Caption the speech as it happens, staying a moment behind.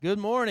Good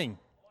morning.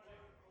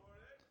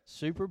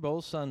 Super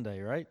Bowl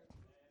Sunday, right?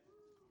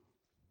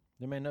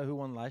 You may know who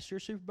won last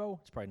year's Super Bowl?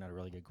 It's probably not a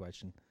really good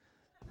question.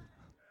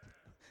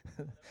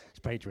 It's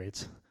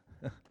Patriots.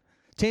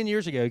 10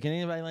 years ago. Can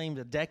anybody name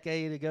a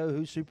decade ago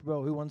who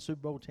won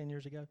Super Bowl 10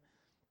 years ago?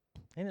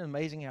 Isn't it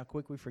amazing how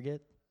quick we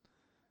forget?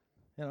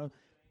 You know,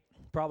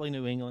 probably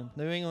New England.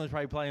 New England was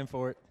probably playing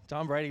for it.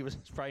 Tom Brady was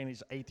probably in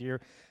his 8th year.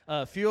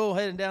 Fuel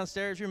heading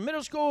downstairs. You're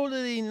middle school to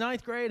the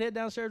 9th grade. Head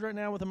downstairs right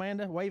now with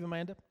Amanda. Wave,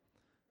 Amanda.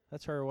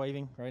 That's her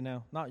waving right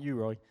now. Not you,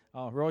 Roy.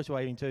 Roy's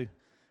waving too.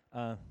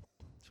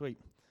 Sweet.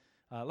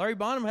 Larry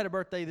Bonham had a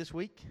birthday this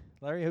week.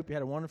 Larry, I hope you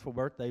had a wonderful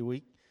birthday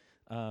week.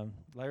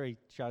 Larry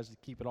tries to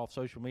keep it off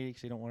social media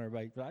because he don't want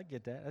everybody. But I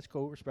get that. That's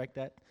cool. Respect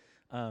that.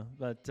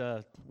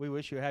 But we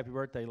wish you a happy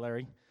birthday,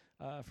 Larry,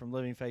 from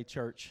Living Faith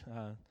Church.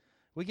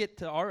 We get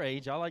to our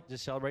age, I like to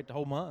celebrate the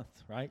whole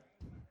month, right?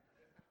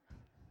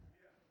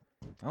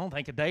 I don't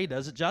think a day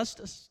does it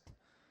justice.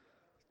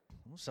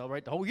 We'll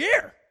celebrate the whole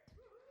year.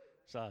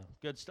 So,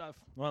 good stuff.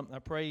 Well, I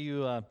pray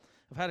you have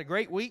had a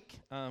great week.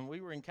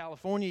 We were in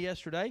California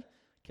yesterday,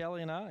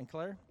 Kelly and I and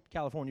Claire,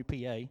 California,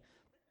 PA.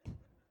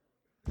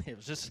 It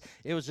was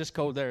just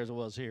cold there as it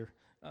was here.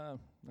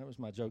 That was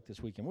my joke this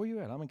weekend. Where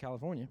you at? I'm in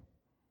California,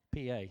 PA.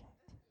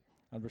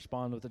 I'd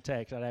respond with a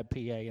text. I'd add PA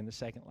in the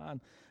second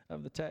line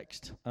of the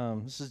text.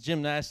 This is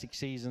gymnastic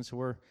season, so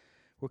we're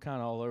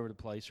kind of all over the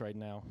place right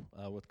now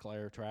with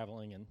Claire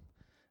traveling. And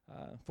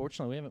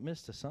fortunately, we haven't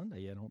missed a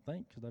Sunday yet, I don't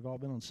think, because they've all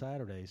been on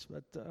Saturdays.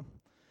 But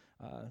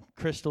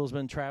Crystal's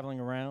been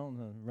traveling around,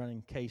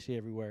 running Casey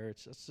everywhere.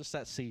 It's just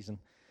that season.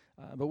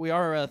 But we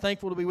are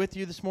thankful to be with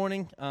you this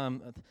morning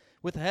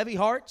with heavy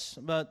hearts.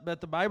 But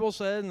the Bible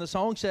said, and the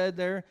song said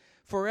there,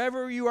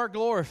 forever you are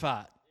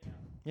glorified.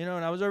 You know,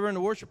 and I was over in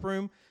the worship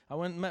room. I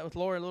went and met with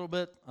Laura a little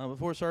bit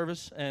before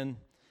service, and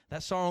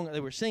that song, they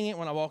were singing it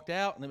when I walked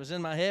out, and it was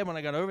in my head when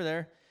I got over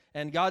there.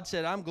 And God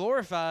said, I'm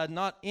glorified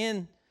not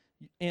in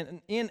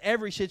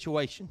every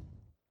situation,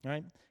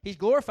 right? He's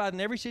glorified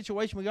in every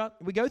situation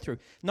we go through.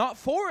 Not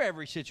for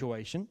every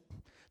situation,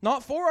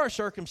 not for our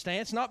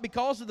circumstance, not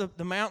because of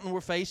the mountain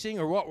we're facing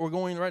or what we're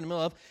going right in the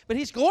middle of, but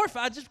He's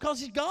glorified just because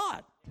He's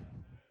God.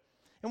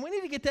 And we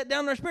need to get that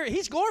down in our spirit.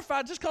 He's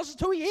glorified just because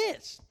it's who He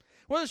is.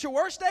 Whether it's your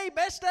worst day,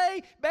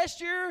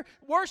 best year,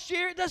 worst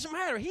year, it doesn't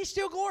matter. He's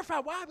still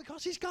glorified. Why?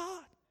 Because He's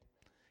God.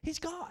 He's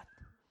God.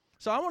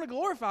 So I want to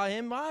glorify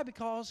Him. Why?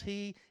 Because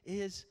He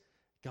is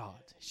God.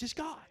 He's just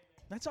God.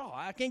 That's all.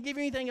 I can't give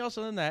you anything else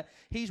other than that.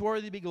 He's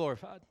worthy to be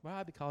glorified.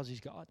 Why? Because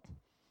He's God.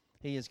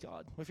 He is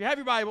God. Well, if you have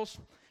your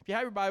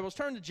Bibles,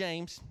 turn to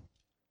James.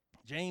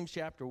 James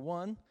chapter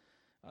 1.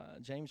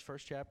 James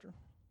first chapter.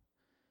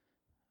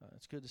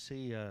 It's good to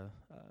see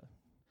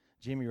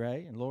Jimmy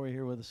Ray and Lori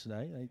here with us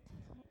today.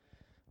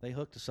 They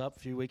hooked us up a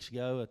few weeks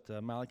ago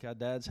at Malachi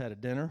Dad's had a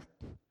dinner,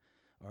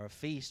 or a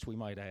feast we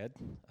might add,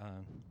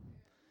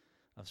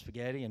 of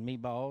spaghetti and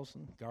meatballs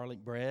and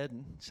garlic bread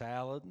and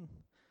salad,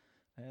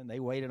 and they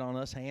waited on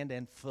us hand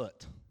and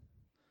foot.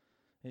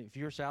 If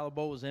your salad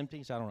bowl was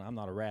empty, so I'm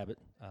not a rabbit,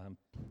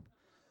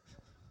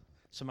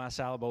 so my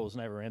salad bowl was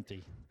never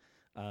empty.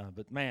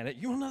 But man,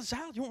 you want another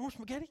salad? You want more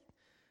spaghetti?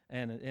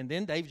 And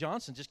then Dave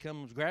Johnson just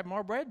comes grabbing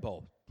our bread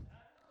bowl.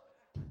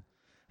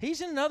 He's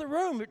in another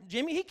room.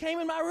 Jimmy, he came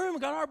in my room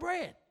and got our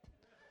bread.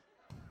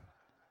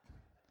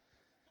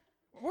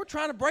 We're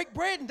trying to break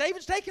bread, and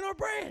David's taking our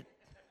bread.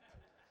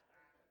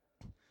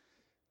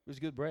 It was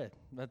good bread.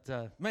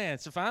 But, man,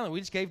 so finally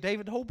we just gave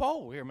David the whole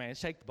bowl. Here, man,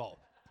 take the bowl.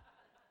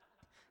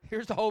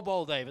 Here's the whole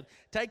bowl, David.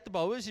 Take the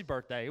bowl. It was his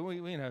birthday.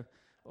 We had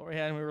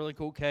him a really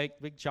cool cake,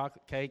 big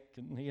chocolate cake,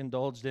 and he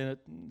indulged in it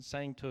and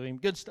sang to him.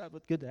 Good stuff.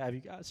 But good to have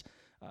you guys.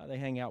 They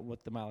hang out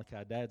with the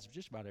Malachi Dads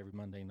just about every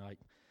Monday night.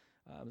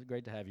 It was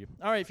great to have you.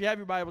 All right, if you have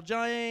your Bible,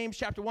 James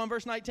chapter 1,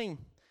 verse 19.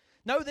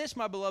 Know this,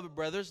 my beloved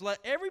brothers, let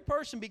every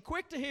person be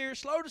quick to hear,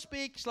 slow to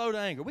speak, slow to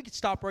anger. We could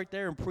stop right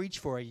there and preach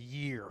for a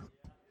year.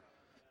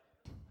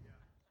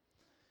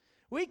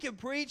 We could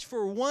preach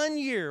for 1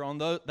 year on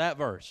that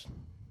verse.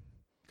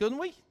 Couldn't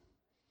we?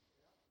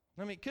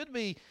 I mean, it could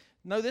be,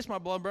 know this, my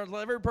beloved brothers,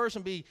 let every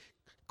person be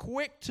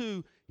quick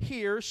to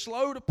hear,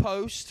 slow to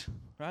post,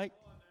 right?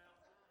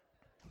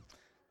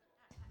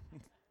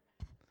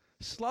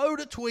 Slow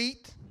to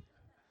tweet.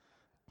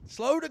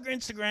 Slow to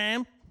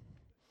Instagram.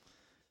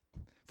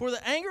 For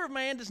the anger of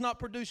man does not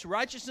produce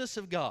righteousness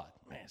of God.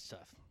 Man, it's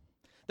tough.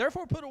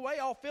 Therefore put away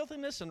all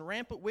filthiness and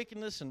rampant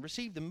wickedness and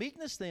receive the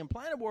meekness, the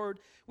implanted word,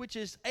 which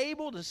is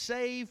able to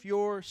save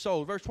your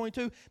soul. Verse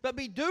 22, but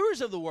be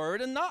doers of the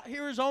word and not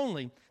hearers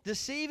only,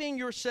 deceiving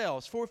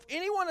yourselves. For if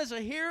anyone is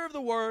a hearer of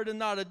the word and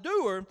not a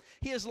doer,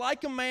 he is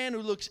like a man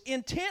who looks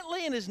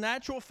intently in his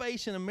natural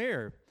face in a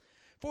mirror.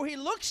 For he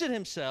looks at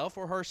himself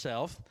or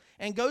herself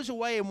and goes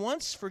away and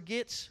once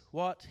forgets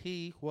what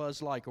he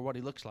was like or what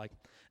he looks like.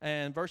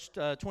 And verse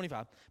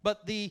 25.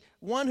 But the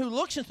one who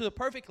looks into the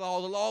perfect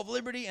law, the law of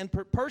liberty, and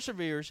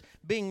perseveres,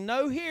 being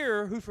no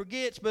hearer who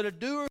forgets, but a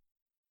doer who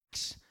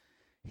works,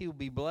 he will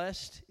be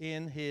blessed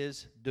in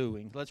his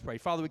doing. Let's pray.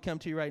 Father, we come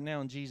to you right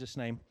now in Jesus'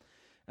 name.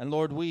 And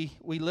Lord, we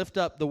lift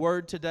up the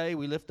Word today.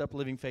 We lift up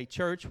Living Faith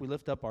Church. We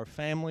lift up our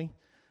family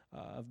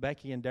of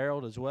Becky and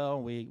Daryl as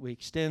well. We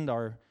extend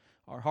our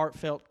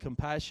heartfelt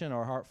compassion,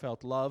 our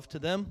heartfelt love to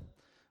them.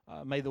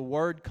 May the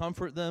Word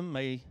comfort them.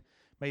 May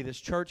this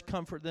church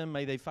comfort them.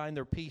 May they find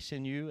their peace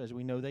in you, as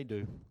we know they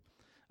do.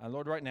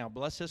 Lord, right now,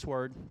 bless this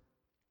Word.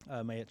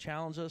 May it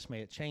challenge us.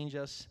 May it change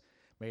us.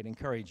 May it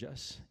encourage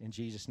us. In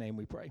Jesus' name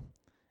we pray.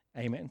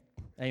 Amen.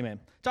 Amen.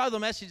 The title of the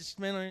message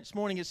this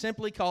morning is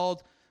simply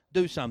called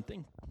Do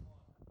Something.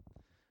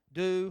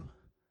 Do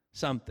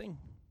something.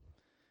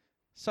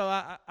 So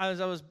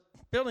as I was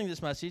building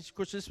this message, of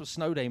course, this was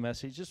snow day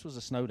message. This was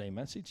a snow day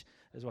message,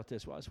 is what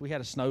this was. We had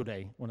a snow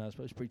day when I was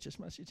supposed to preach this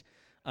message.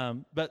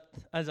 But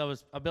as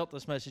I built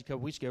this message a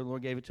couple weeks ago, the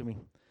Lord gave it to me.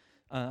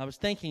 I was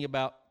thinking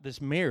about this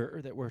mirror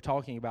that we're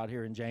talking about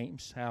here in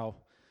James, how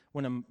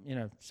when I'm,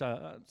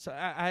 so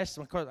I asked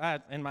him,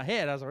 in my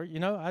head, I was like,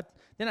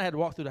 then I had to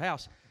walk through the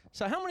house.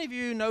 So how many of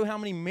you know how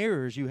many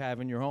mirrors you have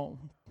in your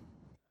home?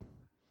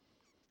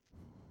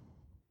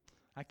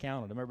 I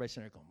counted them. Everybody's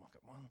sitting there going,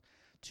 1,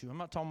 2. I'm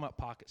not talking about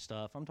pocket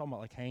stuff. I'm talking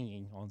about like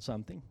hanging on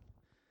something.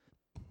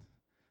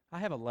 I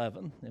have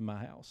 11 in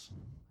my house. And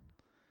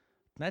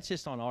that's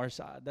just on our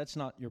side. That's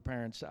not your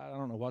parents' side. I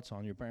don't know what's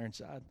on your parents'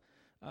 side.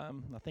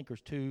 I think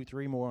there's 2,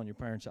 3 more on your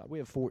parents' side. We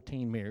have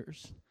 14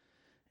 mirrors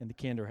in the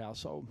Kinder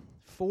household.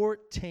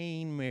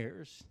 14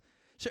 mirrors.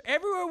 So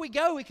everywhere we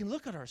go, we can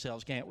look at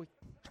ourselves, can't we?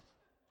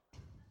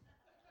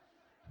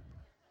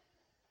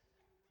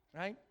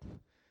 Right?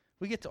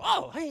 We get to,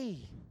 hey.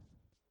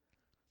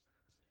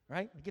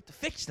 Right? We get to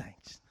fix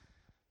things.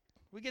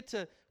 We get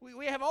to,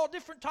 we have all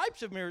different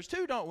types of mirrors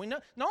too, don't we?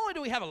 Not only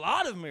do we have a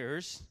lot of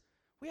mirrors,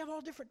 we have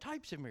all different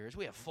types of mirrors.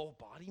 We have full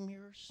body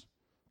mirrors.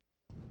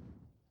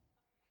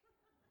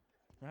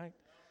 Right?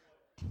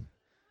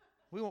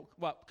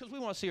 Because we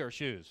want to see our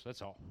shoes.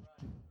 That's all.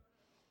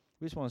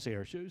 We just want to see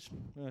our shoes.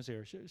 We want to see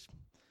our shoes.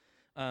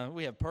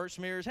 We have purse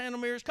mirrors, handle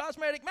mirrors,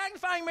 cosmetic,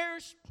 magnifying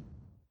mirrors.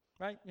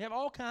 Right? We have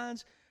all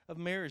kinds of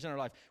mirrors in our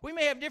life. We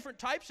may have different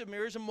types of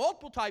mirrors and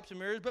multiple types of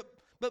mirrors,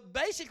 but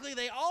basically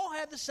they all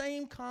have the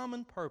same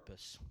common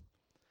purpose.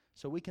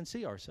 So we can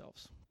see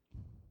ourselves.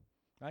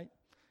 Right?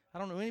 I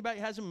don't know anybody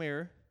who has a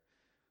mirror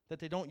that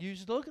they don't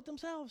use to look at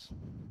themselves.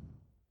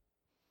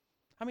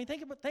 I mean,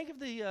 think of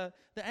the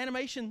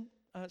animation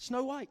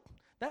Snow White.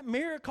 That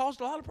mirror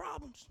caused a lot of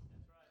problems.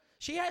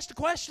 She asked a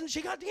question,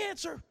 she got the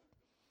answer.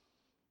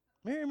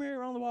 Mirror,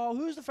 mirror on the wall,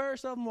 who's the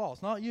fairest of them all?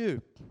 It's not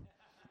you.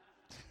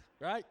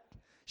 Right?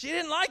 She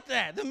didn't like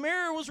that. The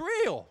mirror was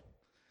real.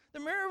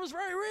 The mirror was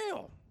very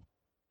real.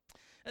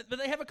 But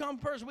they have a common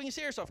purpose. We can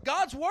see ourselves.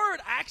 God's Word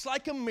acts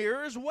like a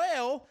mirror as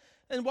well,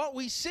 and what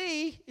we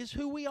see is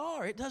who we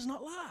are. It does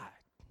not lie.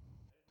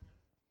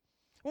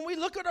 When we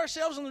look at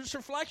ourselves in this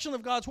reflection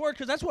of God's Word,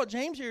 because that's what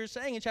James here is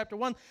saying in chapter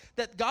 1,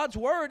 that God's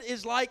Word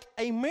is like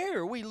a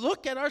mirror. We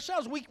look at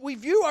ourselves. We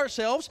view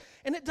ourselves,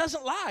 and it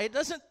doesn't lie.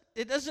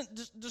 It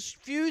doesn't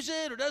diffuse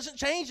it or doesn't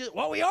change it.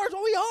 What we are is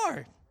what we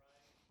are.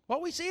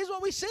 What we see is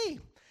what we see.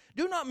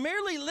 Do not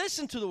merely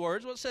listen to the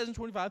words, what it says in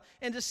 25,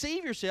 and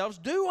deceive yourselves.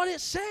 Do what it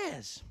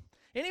says.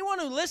 Anyone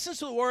who listens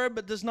to the Word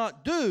but does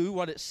not do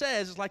what it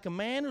says is like a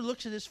man who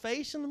looks at his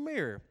face in the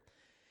mirror,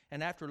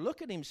 and after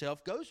looking at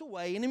himself, goes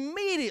away and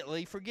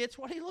immediately forgets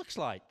what he looks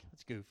like.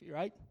 That's goofy,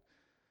 right?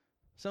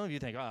 Some of you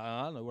think,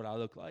 I know what I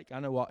look like. I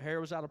know what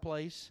hair was out of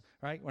place,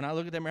 right? When I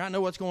look at that mirror, I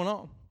know what's going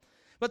on.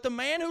 But the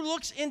man who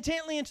looks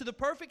intently into the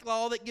perfect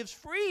law that gives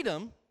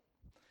freedom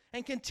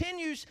and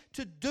continues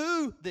to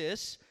do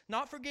this,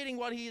 not forgetting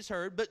what he has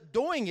heard, but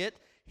doing it,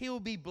 he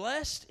will be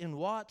blessed in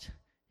what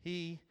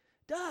he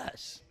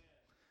does.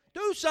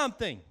 Do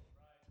something.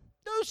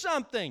 Do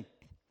something.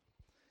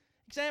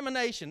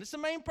 Examination. It's the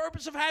main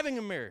purpose of having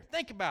a mirror.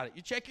 Think about it.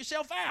 You check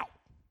yourself out.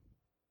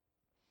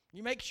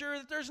 You make sure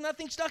that there's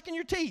nothing stuck in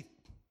your teeth.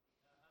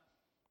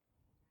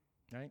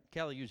 Right?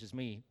 Kelly uses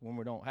me when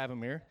we don't have a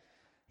mirror.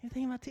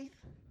 Anything in my teeth?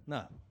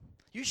 No.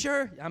 You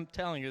sure? I'm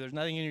telling you, there's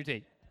nothing in your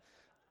teeth.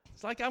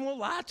 It's like I'm going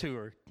to lie to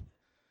her.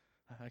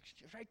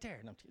 Right there.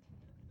 No,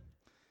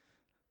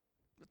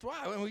 that's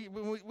why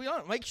we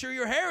don't make sure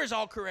your hair is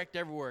all correct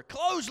everywhere.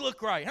 Clothes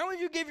look right. How many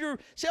of you give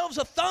yourselves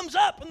a thumbs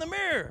up in the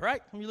mirror,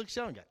 right? When you look at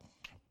yourself and go,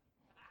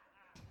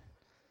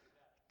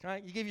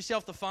 right? You give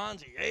yourself the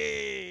Fonzie,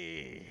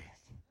 hey.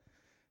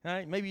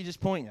 Right? Maybe you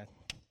just point at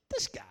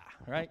this guy,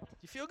 right?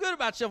 You feel good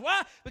about yourself.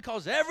 Why?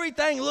 Because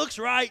everything looks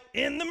right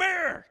in the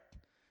mirror.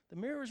 The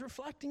mirror is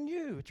reflecting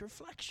you. It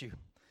reflects you.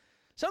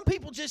 Some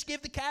people just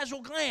give the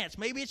casual glance.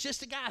 Maybe it's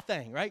just a guy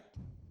thing, right?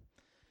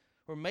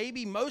 Or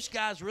maybe most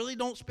guys really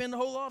don't spend a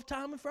whole lot of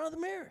time in front of the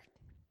mirror.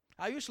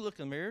 I used to look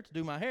in the mirror to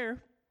do my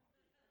hair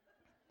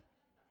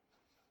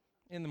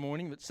in the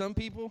morning, but some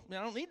people, I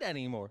don't need that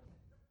anymore.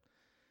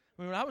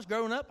 I mean, when I was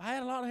growing up, I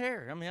had a lot of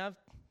hair. I mean, I've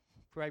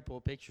probably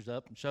pull pictures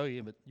up and show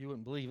you, but you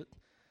wouldn't believe it.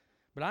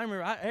 But I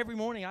remember every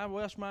morning I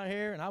washed my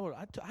hair, and I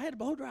had to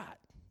blow dry it.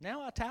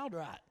 Now I towel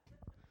dry it.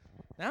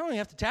 Now I don't even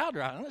have to towel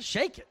dry it. I'm going to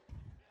shake it.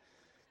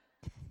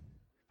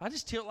 If I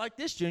just tilt like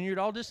this, Junior,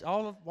 all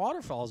the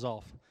water falls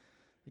off.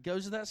 It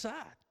goes to that side.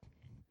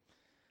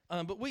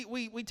 But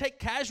we take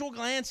casual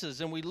glances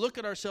and we look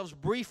at ourselves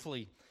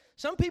briefly.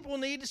 Some people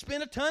need to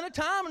spend a ton of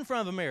time in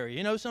front of a mirror.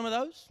 You know some of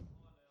those?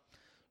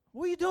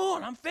 What are you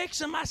doing? I'm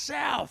fixing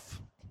myself.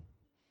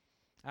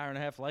 Hour and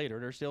a half later,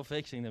 they're still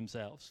fixing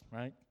themselves,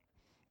 right?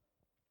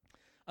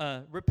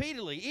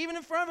 Repeatedly, even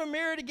in front of a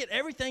mirror to get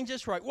everything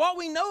just right. What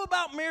we know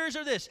about mirrors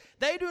are this.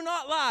 They do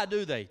not lie,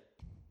 do they?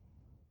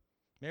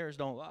 Mirrors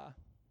don't lie.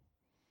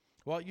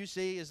 What you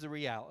see is the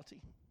reality.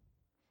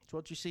 It's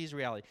what you see is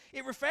reality.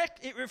 It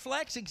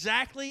reflects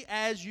exactly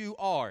as you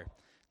are.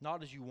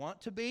 Not as you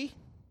want to be,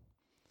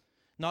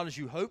 not as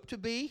you hope to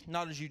be,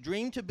 not as you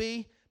dream to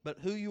be, but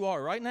who you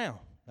are right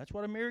now. That's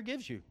what a mirror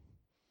gives you.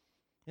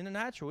 In the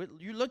natural,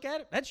 you look at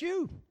it, that's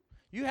you.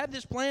 You have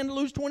this plan to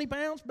lose 20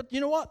 pounds, but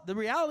you know what? The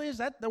reality is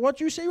that what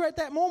you see right at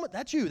that moment,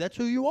 that's you. That's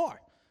who you are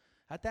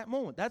at that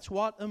moment. That's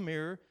what a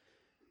mirror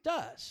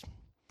does.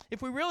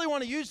 If we really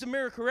want to use the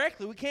mirror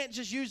correctly, we can't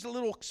just use the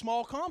little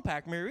small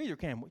compact mirror either,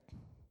 can we?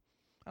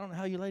 I don't know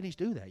how you ladies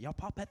do that. Y'all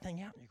pop that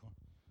thing out and you're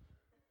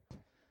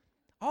going,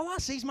 all I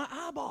see is my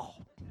eyeball.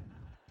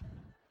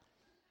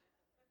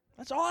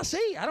 That's all I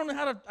see. I don't know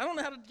how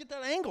to get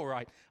that angle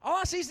right. All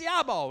I see is the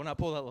eyeball when I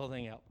pull that little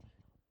thing out.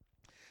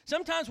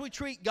 Sometimes we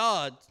treat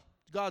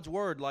God's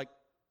word like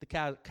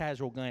the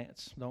casual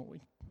glance, don't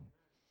we?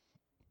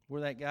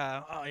 We're that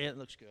guy, oh yeah, it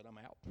looks good, I'm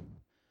out.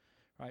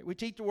 Right? We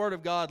treat the word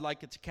of God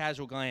like it's a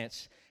casual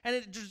glance. And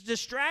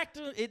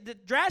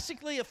it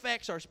drastically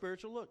affects our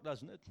spiritual look,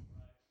 doesn't it?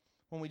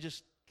 When we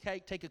just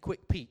take a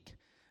quick peek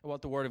at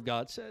what the word of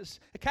God says.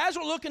 A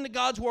casual look into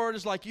God's word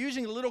is like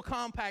using a little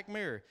compact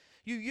mirror.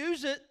 You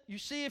use it, you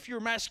see if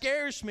your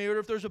mascara is smeared or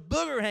if there's a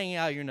booger hanging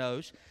out of your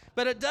nose,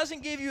 but it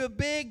doesn't give you a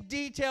big,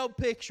 detailed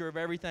picture of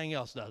everything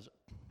else, does it?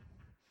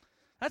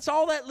 That's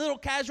all that little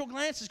casual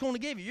glance is going to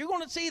give you. You're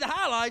going to see the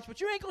highlights, but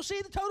you ain't going to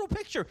see the total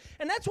picture.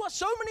 And that's what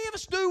so many of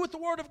us do with the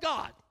Word of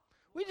God.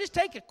 We just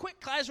take a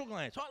quick casual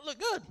glance. Oh, look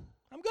good.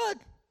 I'm good.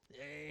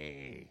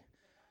 Yay.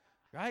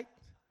 Right?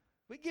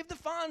 We give the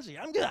Fonzie.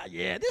 I'm good.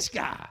 Yeah, this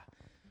guy.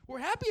 We're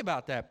happy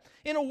about that.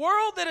 In a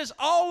world that is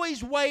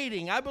always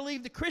waiting, I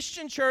believe the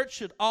Christian church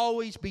should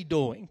always be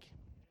doing.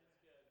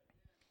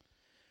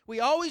 We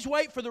always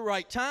wait for the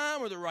right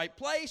time or the right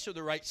place or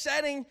the right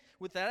setting.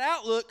 With that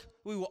outlook,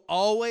 we will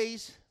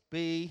always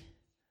be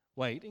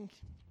waiting.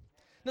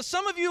 Now,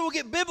 some of you will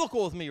get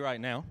biblical with me right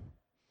now.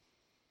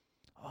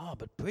 Oh,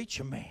 but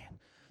preacher man,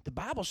 the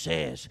Bible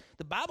says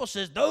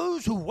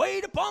those who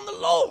wait upon the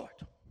Lord.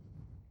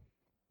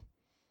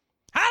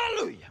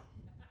 Hallelujah.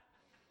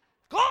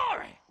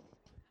 Glory.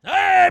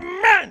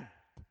 Amen.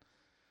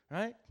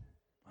 Right?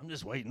 I'm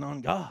just waiting on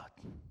God.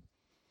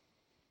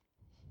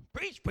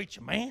 Preach,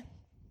 preacher man.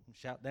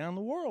 Shout down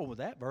the world with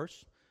that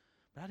verse.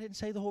 But I didn't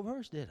say the whole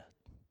verse, did I?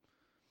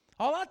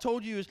 All I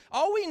told you is,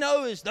 all we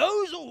know is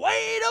those who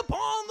wait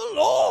upon the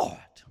Lord.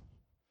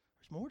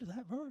 There's more to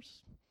that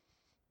verse.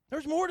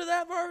 There's more to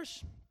that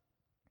verse.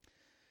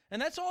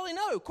 And that's all they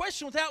know.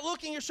 Question without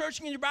looking or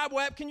searching in your Bible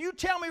app, can you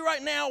tell me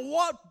right now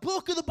what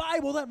book of the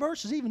Bible that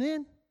verse is even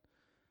in?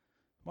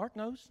 Mark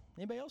knows.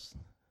 Anybody else?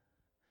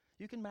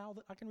 You can mouth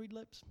it. I can read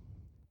lips.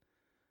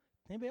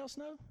 Anybody else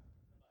know?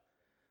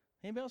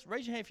 Anybody else?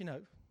 Raise your hand if you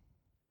know.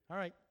 All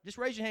right. Just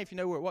raise your hand if you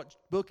know what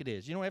book it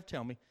is. You don't have to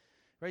tell me.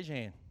 Raise your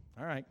hand.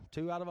 All right.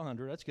 2 out of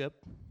 100. That's good.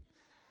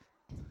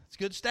 That's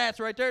good stats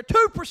right there.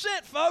 2%,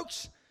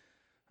 folks.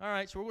 All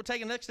right. So we're going to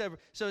take the next step.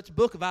 So it's the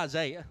book of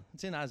Isaiah.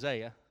 It's in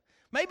Isaiah.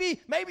 Maybe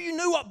you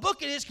knew what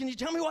book it is. Can you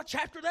tell me what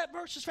chapter that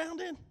verse is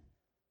found in?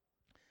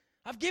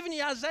 I've given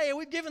you Isaiah.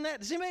 We've given that.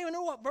 Does anybody even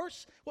know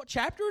what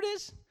chapter it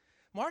is?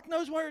 Mark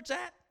knows where it's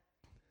at.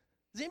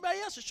 Does anybody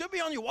else? It should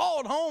be on your wall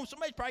at home.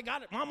 Somebody's probably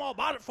got it. Mama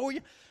bought it for you.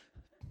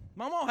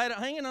 Mama had it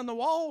hanging on the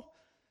wall.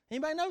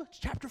 Anybody know? It's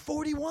chapter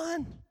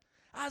 41.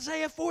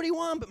 Isaiah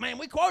 41. But man,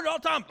 we quote it all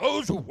the time.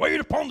 Those who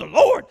wait upon the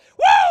Lord.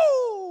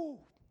 Woo!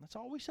 That's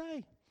all we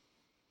say.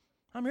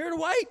 I'm here to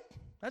wait.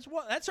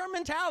 That's our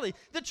mentality.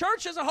 The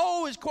church as a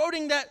whole is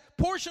quoting that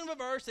portion of a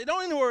verse. They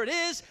don't even know where it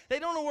is. They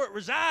don't know where it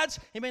resides.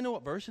 Anybody know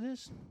what verse it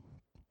is?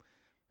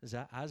 Is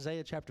that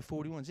Isaiah chapter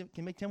 41?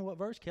 Can you tell me what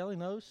verse? Kelly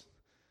knows.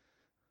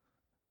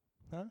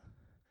 Huh?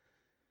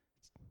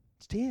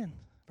 It's 10.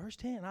 Verse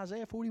 10.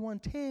 Isaiah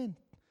 41:10.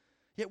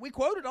 Yet we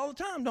quote it all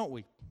the time, don't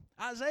we?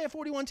 Isaiah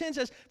 41:10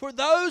 says, for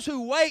those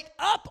who wait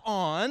up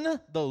on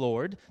the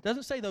Lord.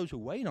 Doesn't say those who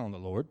wait on the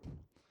Lord.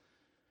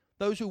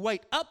 Those who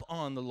wait up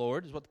on the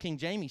Lord is what King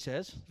Jamie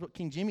says. Is what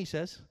King Jimmy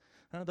says.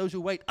 Those who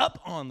wait up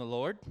on the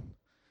Lord.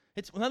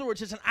 In other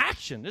words, it's an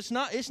action. It's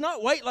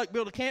not wait like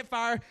build a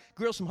campfire,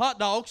 grill some hot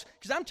dogs.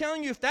 Because I'm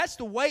telling you, if that's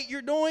the wait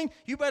you're doing,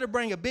 you better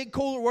bring a big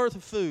cooler worth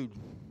of food.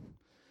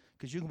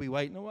 Because you can be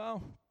waiting a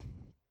while.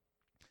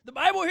 The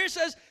Bible here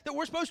says that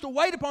we're supposed to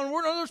wait upon the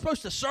Lord. We're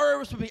supposed to serve.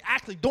 We're supposed to be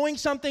actually doing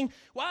something.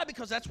 Why?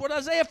 Because that's what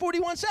Isaiah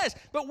 41 says.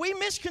 But we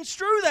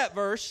misconstrue that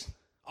verse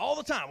all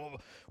the time.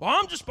 Well,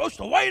 I'm just supposed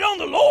to wait on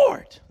the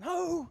Lord.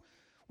 No.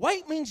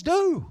 Wait means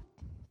do.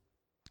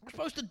 We're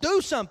supposed to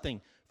do something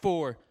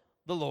for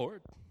the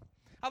Lord.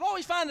 I've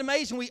always found it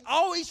amazing. We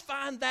always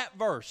find that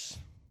verse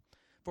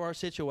for our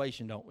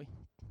situation, don't we?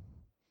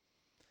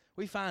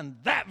 We find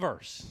that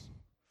verse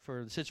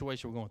for the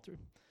situation we're going through.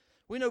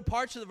 We know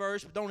parts of the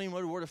verse, but don't even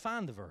know where to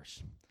find the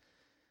verse.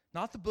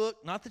 Not the book,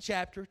 not the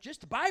chapter,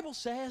 just the Bible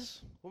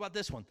says. What about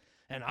this one?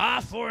 An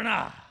eye for an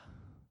eye.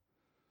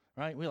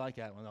 Right? We like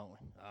that one,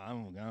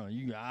 don't we?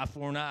 You eye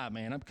for an eye,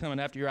 man. I'm coming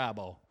after your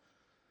eyeball.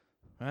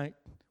 Right?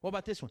 What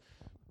about this one?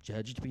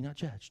 Judge to be not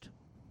judged.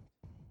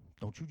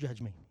 Don't you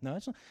judge me. No,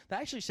 that's not.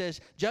 That actually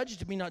says, judge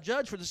to be not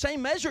judged. For the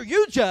same measure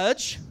you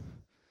judge,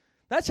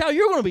 that's how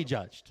you're going to be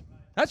judged.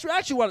 That's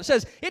actually what it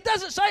says. It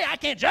doesn't say I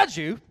can't judge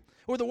you,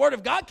 or the Word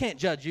of God can't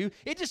judge you.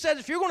 It just says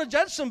if you're going to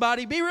judge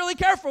somebody, be really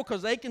careful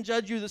because they can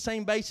judge you the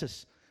same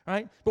basis.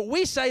 Right? But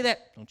we say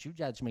that, don't you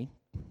judge me.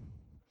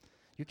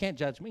 You can't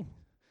judge me.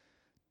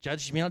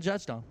 Judge to be not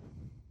judged on.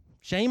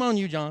 Shame on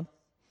you, John.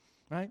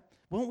 Right?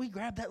 Won't we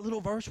grab that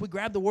little verse? We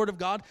grab the Word of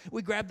God.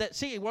 We grab that.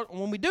 See,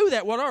 when we do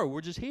that, what are we?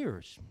 We're just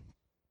hearers.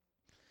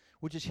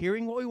 We're just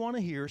hearing what we want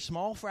to hear,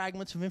 small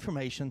fragments of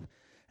information,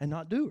 and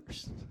not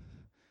doers.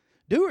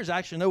 Doers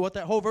actually know what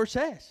that whole verse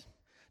says.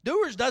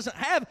 Doers doesn't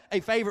have a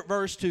favorite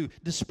verse to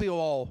dispel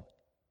all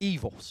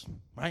evils,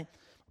 right?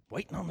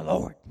 Waiting on the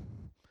Lord.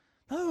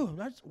 No,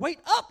 that's wait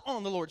up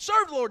on the Lord.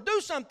 Serve the Lord. Do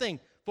something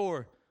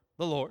for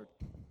the Lord.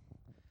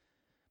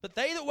 But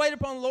they that wait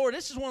upon the Lord,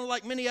 this is one of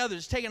like many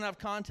others taken out of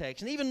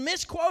context and even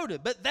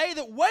misquoted. But they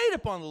that wait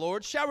upon the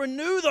Lord shall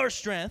renew their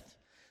strength.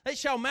 They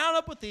shall mount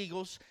up with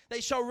eagles.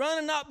 They shall run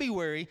and not be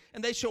weary.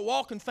 And they shall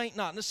walk and faint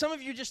not. Now some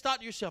of you just thought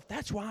to yourself,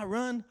 that's why I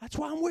run. That's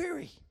why I'm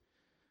weary.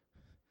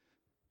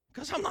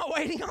 Because I'm not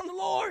waiting on the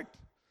Lord.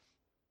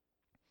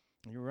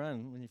 You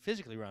run, when you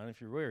physically run, if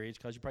you're weary, it's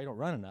because you probably don't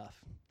run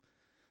enough.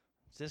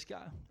 It's this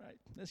guy, right?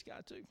 This guy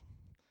too.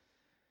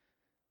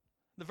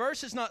 The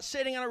verse is not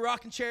sitting on a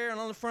rocking chair and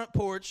on the front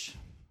porch.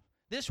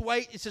 This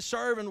wait is to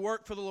serve and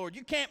work for the Lord.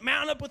 You can't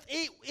mount up with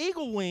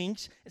eagle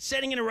wings and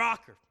sitting in a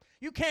rocker.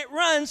 You can't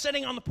run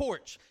sitting on the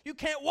porch. You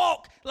can't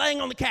walk laying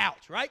on the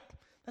couch, right?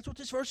 That's what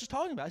this verse is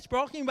talking about. It's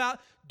talking about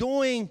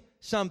doing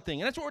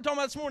something. And that's what we're talking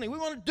about this morning. We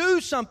want to do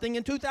something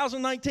in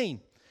 2019.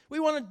 We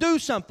want to do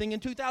something in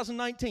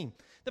 2019.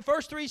 The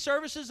first three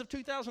services of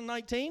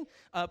 2019,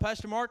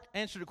 Pastor Mark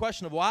answered the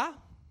question of why.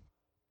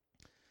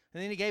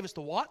 And then he gave us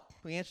the what.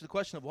 We answered the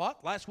question of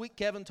what. Last week,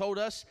 Kevin told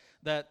us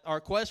that our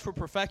quest for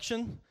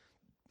perfection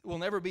will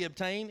never be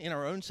obtained in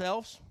our own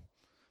selves.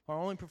 Our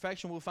only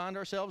perfection we'll find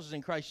ourselves is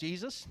in Christ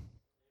Jesus.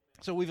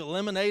 So we've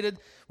eliminated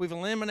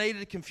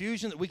the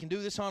confusion that we can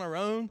do this on our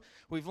own.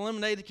 We've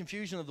eliminated the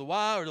confusion of the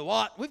why or the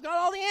what. We've got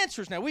all the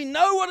answers now. We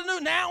know what to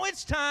do. Now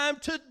it's time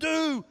to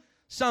do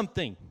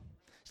something.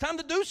 It's time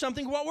to do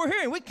something with what we're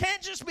hearing. We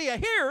can't just be a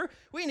hearer.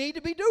 We need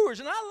to be doers.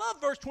 And I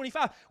love verse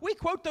 25. We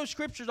quote those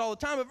scriptures all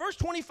the time. But verse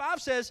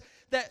 25 says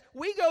that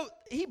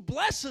he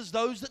blesses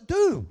those that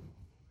do.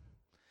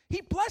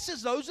 He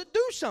blesses those that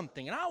do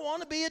something. And I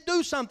want to be a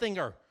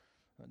do-somethinger.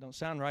 That don't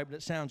sound right, but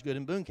it sounds good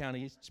in Boone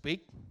County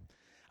speak.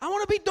 I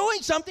want to be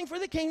doing something for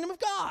the kingdom of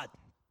God.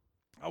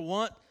 I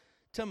want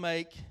to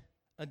make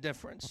a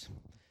difference.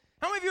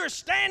 How many of you are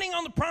standing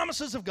on the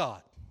promises of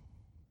God?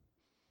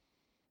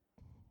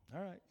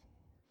 All right.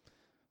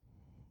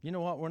 You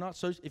know what?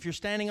 If you're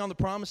standing on the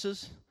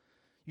promises,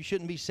 you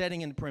shouldn't be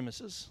setting in the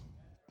premises.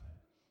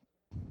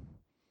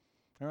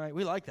 All right,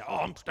 we like that. Oh,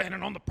 I'm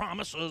standing on the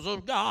promises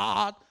of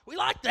God. We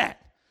like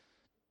that.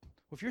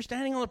 Well, if you're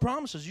standing on the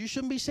promises, you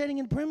shouldn't be sitting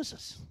in the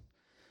premises.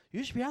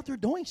 You should be out there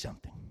doing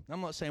something. I'm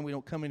not saying we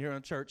don't come in here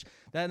on church.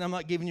 I'm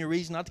not giving you a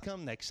reason not to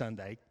come next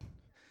Sunday.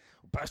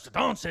 Well, Pastor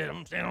Don said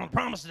I'm standing on the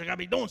promises. I got to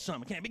be doing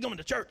something. I can't be going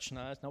to church.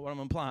 No, that's not what I'm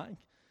implying.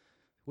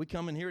 We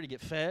come in here to get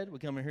fed. We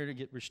come in here to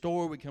get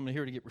restored. We come in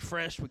here to get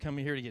refreshed. We come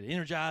in here to get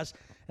energized.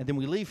 And then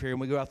we leave here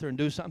and we go out there and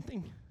do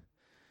something.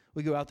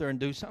 We go out there and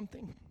do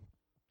something.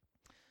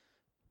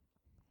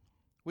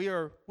 We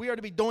are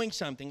to be doing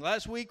something.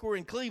 Last week we were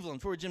in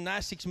Cleveland for a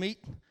gymnastics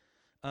meet.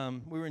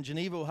 We were in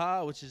Geneva,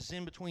 Ohio, which is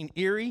in between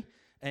Erie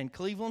and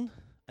Cleveland.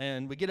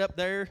 And we get up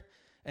there,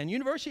 and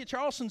University of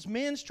Charleston's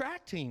men's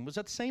track team was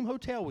at the same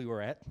hotel we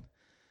were at.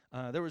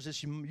 There was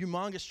this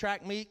humongous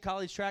track meet,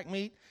 college track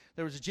meet.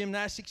 There was a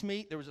gymnastics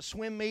meet. There was a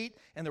swim meet.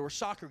 And there were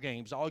soccer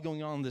games all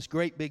going on in this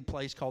great big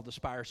place called the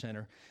Spire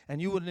Center.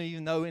 And you wouldn't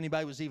even know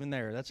anybody was even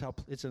there. That's how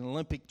it's an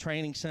Olympic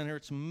training center.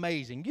 It's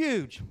amazing.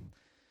 Huge.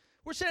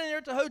 We're sitting there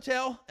at the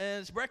hotel,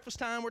 and it's breakfast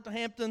time. We're at the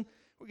Hampton.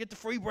 We get the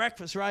free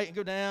breakfast, right, and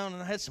go down.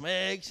 And I had some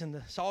eggs, and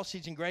the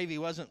sausage and gravy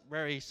wasn't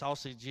very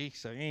sausagey.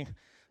 So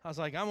I was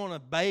like, I want a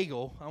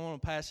bagel. I want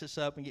to pass this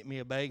up and get me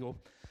a bagel.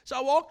 So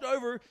I walked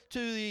over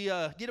to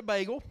the get a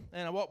bagel,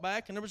 and I walked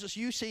back, and there was this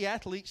UC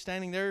athlete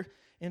standing there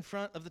in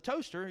front of the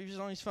toaster. He was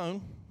on his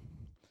phone.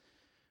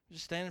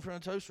 Just standing in front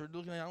of the toaster,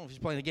 looking at, I don't know if he was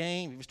playing a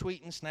game, he was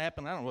tweeting,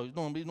 snapping, I don't know what he was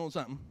doing, but he was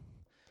doing something.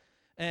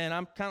 And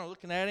I'm kind of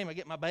looking at him. I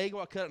get my bagel,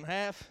 I cut it in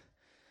half.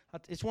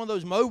 It's one of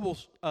those mobile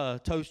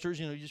toasters,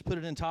 you just put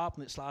it in top,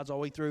 and it slides all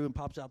the way through and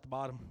pops out the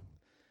bottom.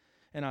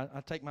 And I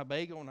take my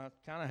bagel, and I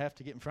kind of have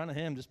to get in front of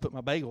him, just put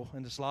my bagel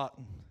in the slot.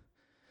 And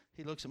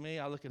he looks at me,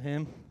 I look at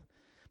him.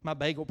 My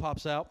bagel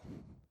pops out.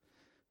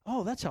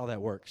 Oh, that's how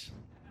that works.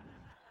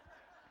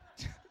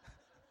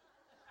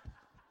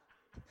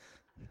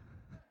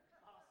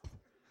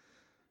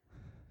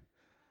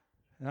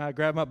 And I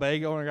grabbed my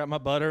bagel and I got my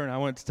butter and I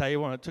went to the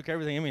table and it took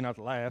everything in me not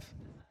to laugh.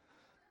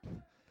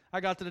 I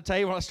got to the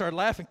table and I started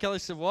laughing. Kelly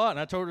said, what? And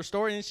I told her a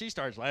story and she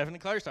starts laughing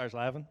and Claire starts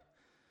laughing.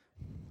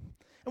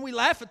 And we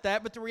laugh at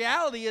that, but the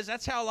reality is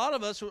that's how a lot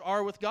of us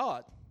are with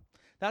God.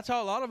 That's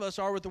how a lot of us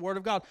are with the Word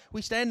of God.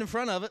 We stand in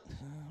front of it.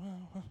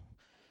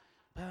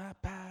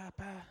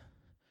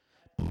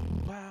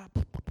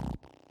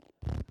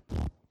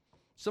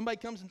 Somebody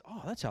comes and,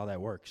 oh, that's how that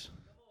works.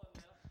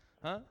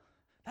 Huh?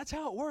 That's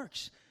how it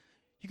works.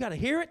 You got to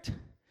hear it,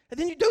 and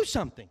then you do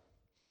something.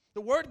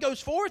 The Word goes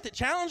forth, it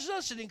challenges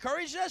us, it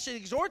encourages us, it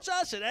exhorts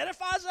us, it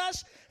edifies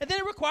us, and then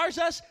it requires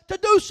us to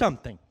do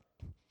something.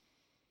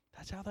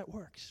 That's how that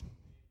works,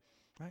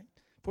 right?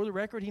 For the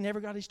record, he never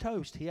got his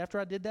toast. After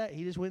I did that,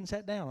 he just went and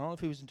sat down. I don't know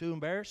if he was too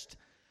embarrassed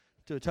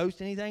to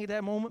toast anything at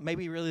that moment.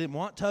 Maybe he really didn't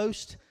want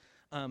toast.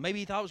 Maybe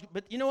he thought it was,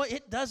 but you know what?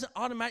 It doesn't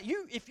automatically.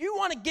 If you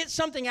want to get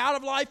something out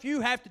of life,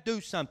 you have to do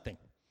something.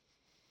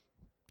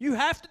 You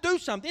have to do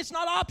something. It's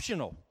not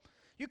optional.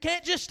 You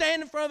can't just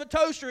stand in front of a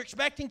toaster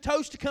expecting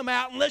toast to come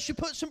out unless you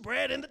put some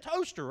bread in the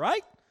toaster,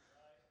 right?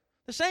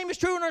 The same is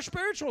true in our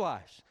spiritual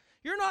lives.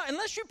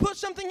 Unless you put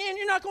something in,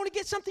 you're not going to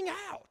get something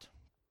out.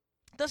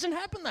 It doesn't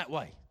happen that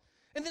way.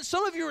 And then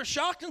some of you are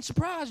shocked and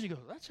surprised. You go,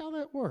 that's how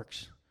that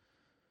works.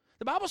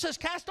 The Bible says,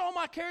 cast all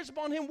my cares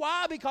upon him.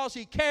 Why? Because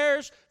he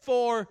cares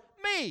for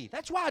me.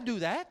 That's why I do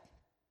that.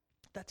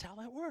 That's how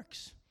that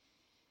works.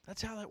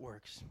 That's how that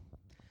works.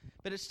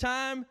 But it's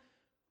time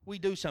we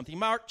do something.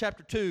 Mark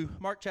chapter 2,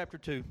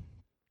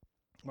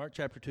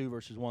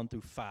 verses 1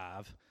 through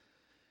 5.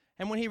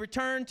 And when he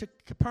returned to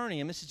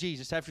Capernaum, this is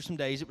Jesus, after some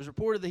days, it was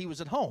reported that he was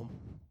at home.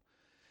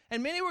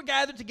 And many were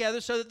gathered together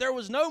so that there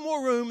was no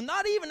more room,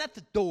 not even at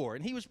the door.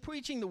 And he was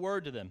preaching the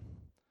word to them.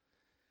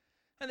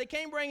 And they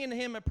came bringing to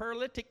him a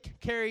paralytic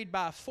carried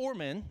by 4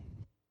 men.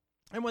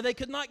 And when they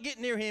could not get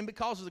near him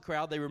because of the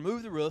crowd, they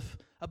removed the roof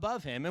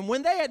above him. And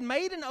when they had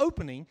made an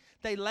opening,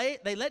 they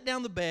let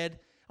down the bed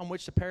on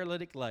which the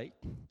paralytic lay.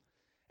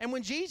 And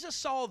when Jesus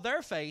saw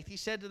their faith, he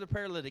said to the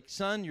paralytic,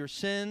 son, your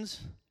sins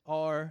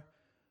are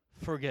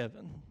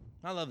forgiven.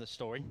 I love this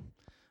story.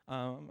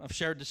 I've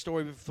shared this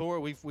story before.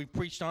 We've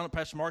preached on it.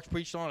 Pastor Mark's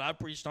preached on it. I've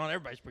preached on it.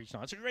 Everybody's preached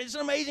on it. It's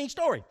an amazing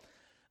story.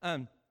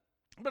 But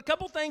a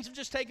couple things have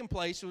just taken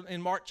place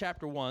in Mark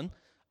chapter 1.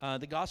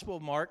 The Gospel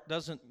of Mark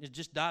it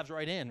just dives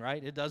right in,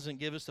 right? It doesn't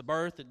give us the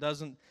birth. It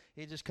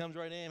just comes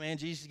right in. Man,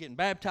 Jesus is getting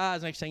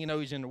baptized. Next thing you know,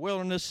 he's in the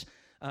wilderness.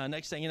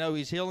 Next thing you know,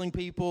 he's healing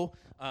people.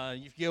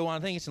 If you go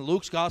on, I think it's in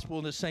Luke's Gospel,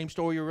 in this same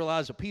story, you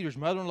realize that Peter's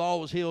mother-in-law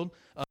was healed.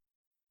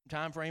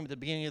 Time frame at the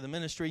beginning of the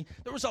ministry.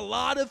 There was a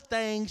lot of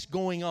things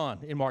going on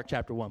in Mark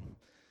chapter 1.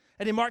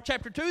 And in Mark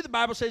chapter 2, the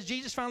Bible says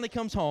Jesus finally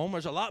comes home.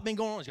 There's a lot been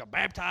going on. He's got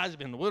baptized. He's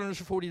been in the wilderness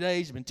for 40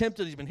 days. He's been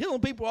tempted. He's been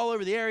healing people all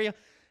over the area.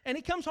 And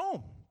he comes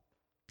home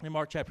in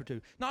Mark chapter 2.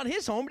 Not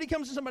his home, but he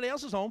comes to somebody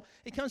else's home.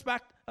 He comes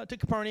back to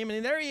Capernaum,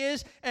 and there he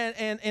is,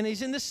 and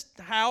he's in this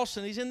house,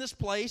 and he's in this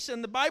place,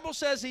 and the Bible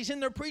says he's in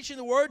there preaching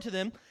the word to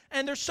them,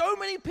 and there's so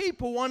many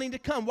people wanting to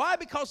come. Why?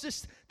 Because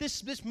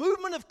this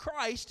movement of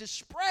Christ is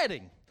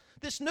spreading.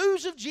 This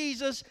news of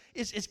Jesus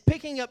is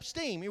picking up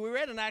steam. We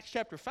read in Acts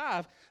chapter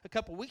 5 a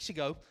couple weeks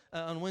ago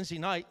on Wednesday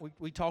night.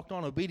 We talked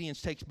on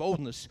obedience takes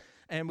boldness.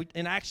 And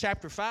in Acts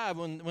chapter 5,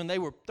 when they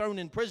were thrown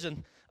in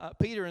prison,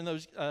 Peter and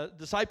those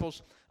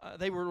disciples,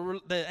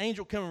 the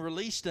angel came and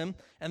released them.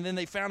 And then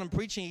they found them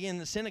preaching again in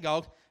the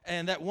synagogue.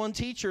 And that one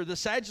teacher, the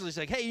Sadducees,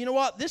 said, hey, you know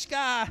what? This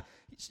guy,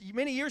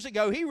 many years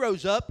ago, he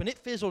rose up and it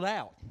fizzled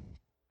out.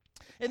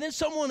 And then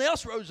someone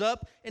else rose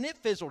up, and it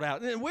fizzled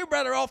out. And we're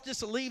better off just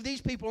to leave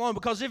these people alone,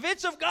 because if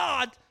it's of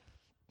God,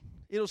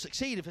 it'll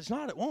succeed. If it's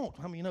not, it won't.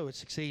 How many of you know it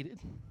succeeded?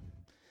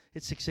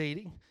 It's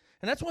succeeding.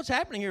 And that's what's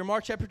happening here in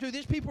Mark chapter 2.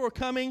 These people are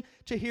coming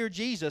to hear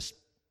Jesus.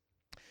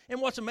 And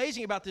what's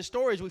amazing about this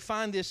story is we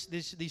find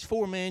these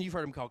 4 men. You've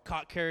heard them called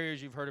cock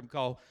carriers. You've heard them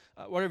called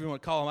whatever you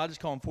want to call them. I just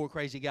call them 4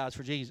 crazy guys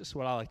for Jesus, is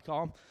what I like to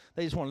call them.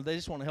 They just want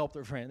to help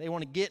their friend. They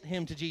want to get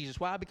him to Jesus.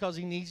 Why? Because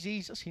he needs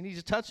Jesus. He needs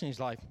a touch in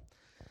his life.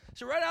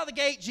 So right out of the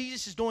gate,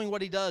 Jesus is doing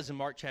what he does in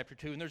Mark chapter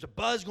 2. And there's a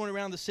buzz going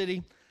around the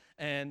city,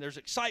 and there's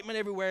excitement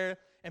everywhere,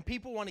 and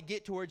people want to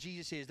get to where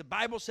Jesus is. The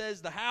Bible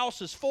says the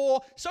house is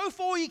full, so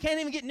full you can't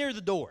even get near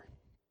the door.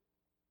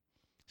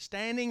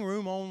 Standing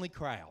room only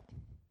crowd.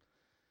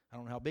 I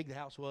don't know how big the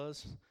house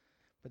was,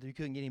 but you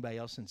couldn't get anybody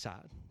else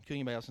inside.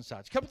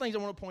 A couple things I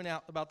want to point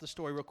out about this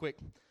story real quick.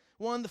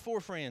 One, the 4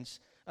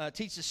 friends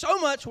teach us so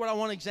much what I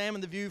want to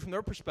examine the view from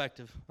their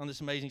perspective on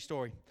this amazing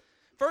story.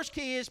 First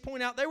key is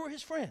point out they were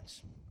his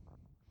friends.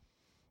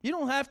 You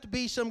don't have to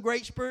be some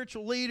great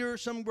spiritual leader,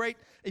 some great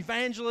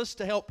evangelist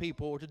to help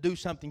people or to do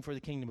something for the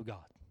kingdom of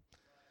God.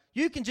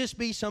 You can just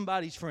be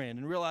somebody's friend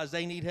and realize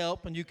they need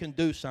help, and you can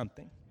do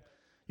something.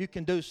 You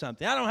can do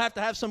something. I don't have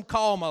to have some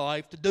call in my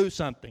life to do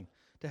something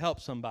to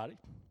help somebody.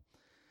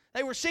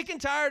 They were sick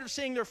and tired of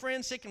seeing their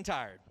friends sick and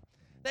tired.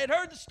 They had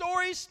heard the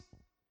stories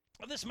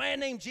of this man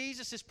named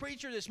Jesus, this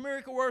preacher, this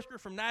miracle worker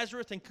from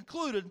Nazareth, and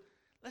concluded,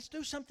 let's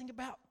do something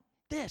about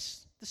the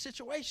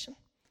situation.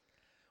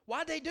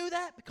 Why'd they do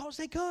that? Because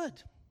they could.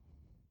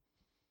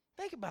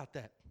 Think about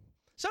that.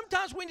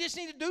 Sometimes we just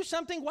need to do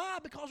something. Why?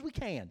 Because we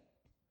can.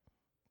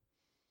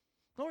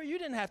 Lord, you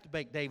didn't have to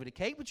bake David a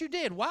cake, but you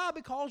did. Why?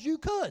 Because you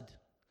could.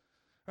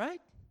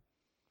 Right?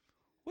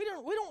 We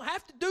don't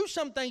have to do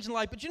some things in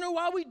life, but you know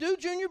why we do,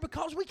 Junior?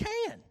 Because we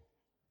can.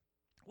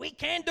 We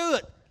can do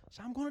it.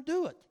 So I'm going to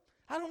do it.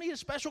 I don't need a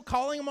special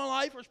calling in my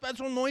life or a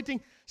special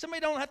anointing.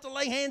 Somebody don't have to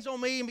lay hands on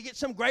me and get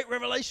some great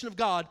revelation of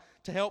God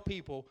to help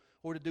people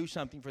or to do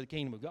something for the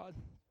kingdom of God.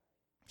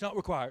 It's not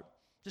required.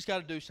 Just got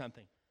to do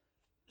something.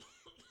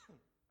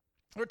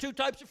 There are two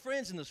types of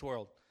friends in this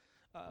world.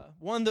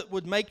 One that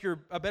would make you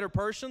a better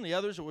person. The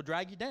others that would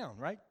drag you down,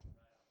 right?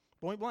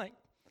 Point blank.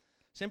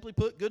 Simply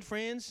put, good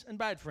friends and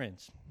bad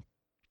friends.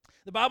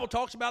 The Bible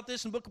talks about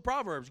this in the book of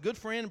Proverbs. Good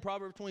friend in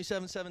Proverbs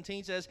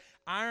 27:17 says,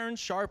 iron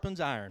sharpens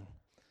iron.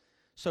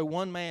 So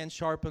one man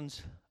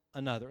sharpens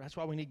another. That's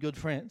why we need good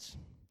friends.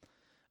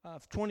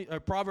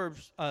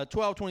 Proverbs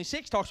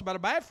 12:26 talks about a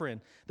bad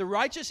friend. The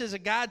righteous is a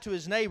guide to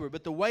his neighbor,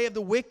 but the way of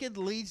the wicked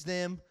leads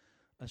them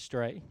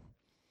astray.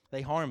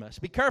 They harm us.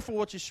 Be careful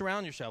what you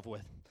surround yourself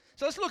with.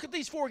 So let's look at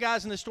these four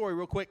guys in this story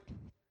real quick.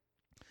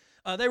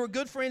 They were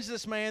good friends to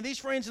this man. These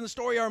friends in the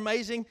story are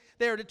amazing.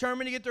 They are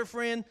determined to get their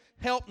friend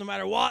help no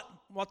matter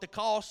what the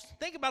cost.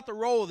 Think about the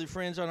role of the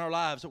friends in our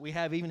lives that we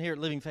have even here at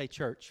Living Faith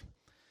Church.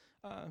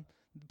 The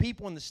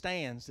people in the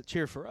stands that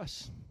cheer for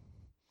us,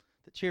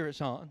 that cheer us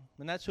on.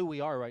 And that's who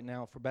we are right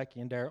now for Becky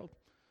and Daryl.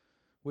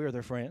 We are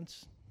their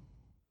friends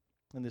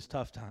in this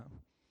tough time.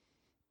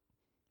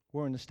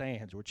 We're in the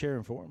stands. We're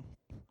cheering for them.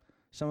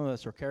 Some of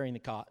us are carrying the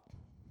cot.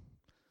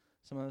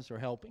 Some of us are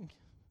helping.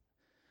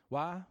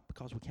 Why?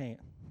 Because we can.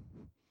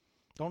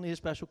 Don't need a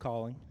special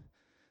calling.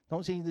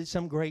 Don't need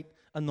some great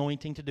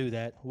anointing to do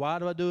that. Why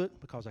do I do it?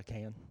 Because I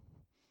can.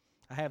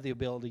 I have the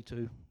ability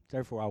to.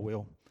 Therefore, I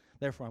will.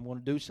 Therefore, I'm going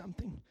to do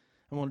something.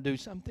 I want to do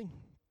something.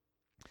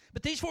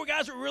 But these four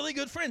guys are really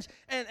good friends.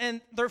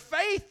 And their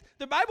faith,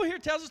 the Bible here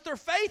tells us their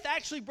faith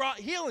actually brought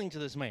healing to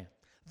this man.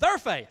 Their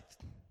faith.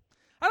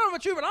 I don't know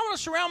about you, but I want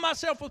to surround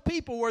myself with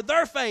people where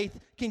their faith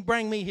can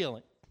bring me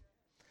healing.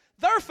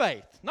 Their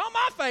faith, not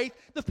my faith.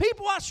 The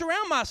people I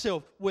surround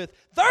myself with,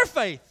 their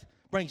faith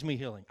brings me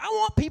healing. I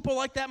want people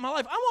like that in my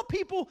life. I want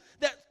people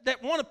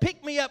that want to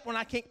pick me up when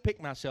I can't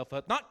pick myself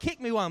up. Not kick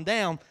me while I'm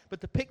down,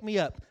 but to pick me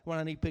up when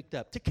I need picked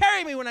up. To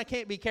carry me when I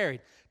can't be carried.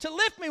 To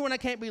lift me when I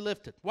can't be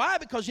lifted. Why?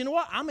 Because you know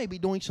what? I may be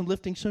doing some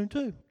lifting soon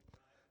too.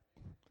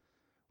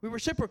 We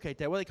reciprocate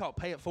that. What do they call it?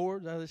 Pay it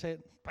forward? How do they say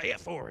it? Pay it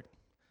forward.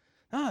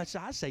 No,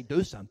 I say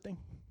do something.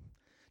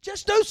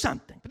 Just do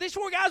something. But these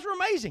four guys were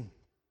amazing.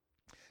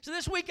 So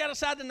this week I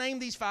decided to name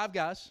these five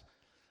guys.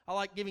 I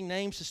like giving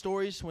names to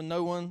stories when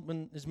no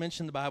one is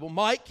mentioned in the Bible.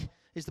 Mike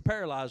is the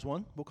paralyzed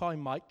one. We'll call him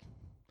Mike.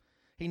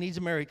 He needs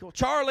a miracle.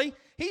 Charlie,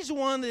 he's the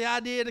one, the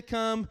idea to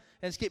come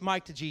and let's get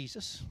Mike to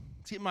Jesus.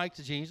 Let's get Mike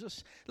to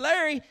Jesus.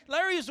 Larry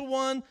is the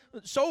one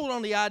sold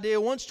on the idea.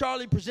 Once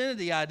Charlie presented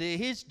the idea,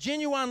 his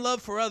genuine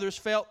love for others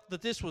felt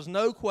that this was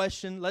no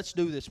question. Let's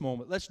do this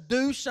moment. Let's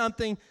do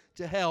something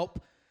to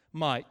help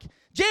Mike.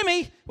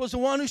 Jimmy was the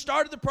one who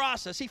started the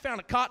process. He found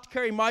a cot to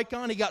carry Mike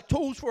on. He got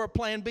tools for a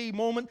plan B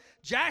moment.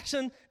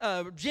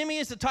 Jimmy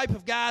is the type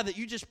of guy that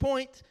you just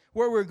point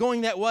where we're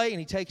going that way and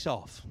he takes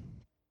off.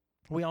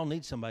 We all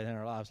need somebody in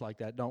our lives like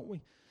that, don't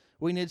we?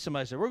 We need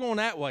somebody to say, we're going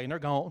that way, and they're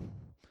gone.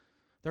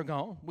 They're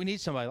gone. We need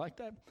somebody like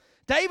that.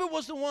 David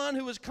was the one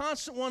who was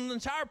constant one in the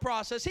entire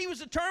process. He was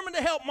determined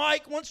to help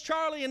Mike once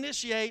Charlie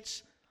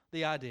initiates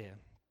the idea.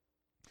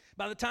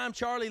 By the time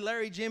Charlie,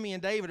 Larry, Jimmy,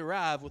 and David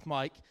arrived with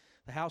Mike,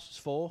 the house is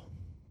full.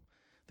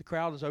 The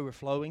crowd is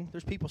overflowing.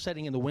 There's people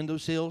sitting in the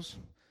windowsills.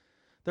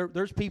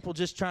 There's people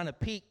just trying to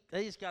peek.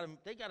 They got an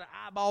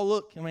eyeball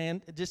look,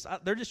 man.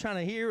 They're just trying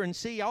to hear and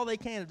see all they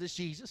can of this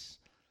Jesus.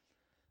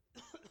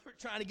 They're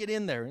trying to get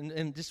in there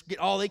and just get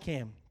all they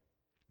can.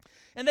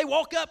 And they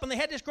walk up and they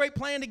had this great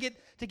plan to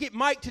get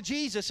Mike to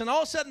Jesus. And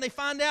all of a sudden they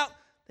find out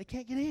they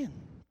can't get in.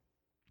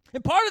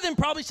 And part of them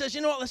probably says,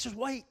 you know what, let's just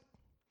wait.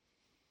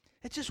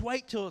 Let's just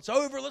wait till it's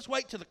over. Let's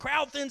wait till the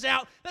crowd thins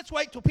out. Let's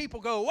wait till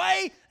people go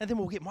away, and then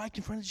we'll get Mike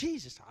in front of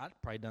Jesus. I'd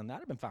probably done that. I'd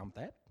have been fine with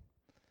that.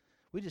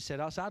 We just sat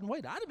outside and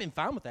waited. I'd have been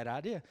fine with that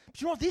idea. But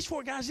you know what? These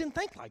four guys didn't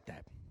think like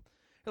that.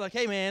 They're like,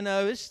 hey, man,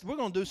 we're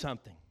going to do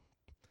something.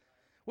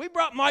 We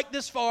brought Mike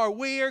this far.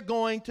 We're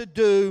going to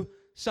do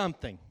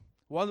something.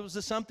 What was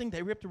the something?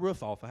 They ripped the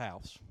roof off a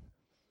house.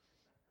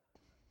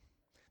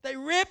 They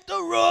ripped the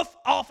roof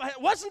off a house.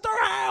 It wasn't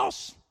their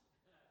house.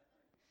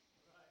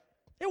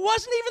 It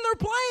wasn't even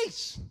their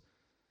place.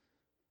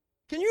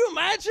 Can you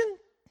imagine?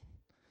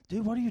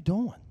 Dude, what are you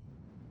doing?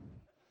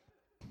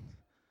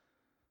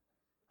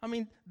 I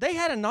mean, they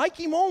had a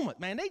Nike moment,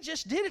 man. They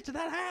just did it to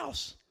that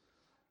house.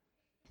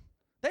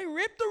 They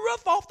ripped the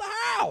roof off the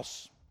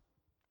house.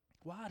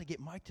 Why? To get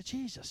Mike to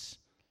Jesus.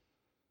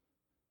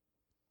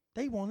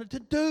 They wanted to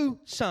do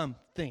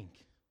something.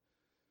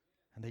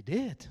 And they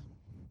did.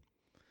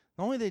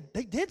 Not only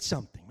they did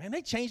something, man.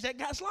 They changed that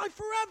guy's life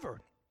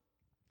forever.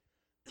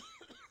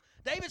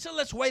 David said,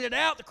 let's wait it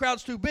out. The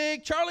crowd's too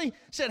big. Charlie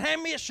said,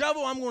 hand me a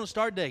shovel. I'm going to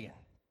start digging.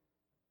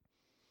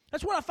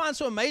 That's what I find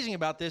so amazing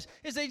about this,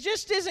 is they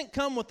just doesn't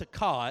come with the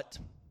cot.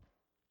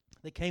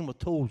 They came with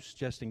tools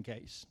just in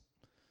case.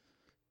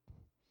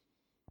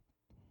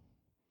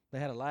 They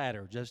had a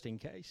ladder just in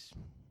case.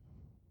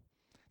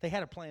 They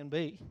had a plan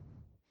B.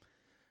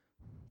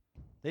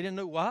 They didn't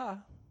know why,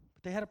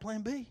 but they had a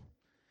plan B.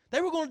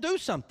 They were going to do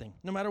something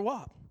no matter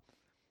what.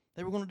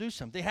 They were going to do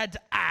something. They had to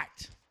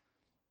act.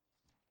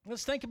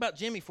 Let's think about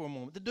Jimmy for a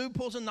moment. The dude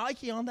pulls a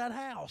Nike on that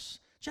house.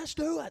 Just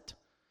do it.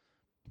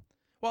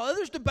 While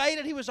others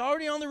debated, he was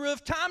already on the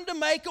roof. Time to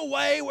make a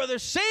way where there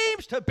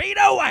seems to be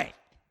no way.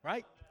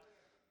 Right?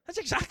 That's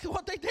exactly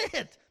what they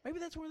did. Maybe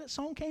that's where that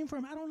song came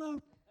from. I don't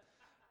know.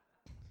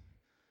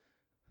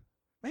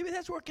 Maybe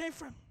that's where it came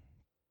from.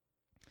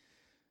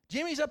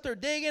 Jimmy's up there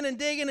digging and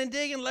digging and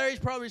digging. Larry's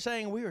probably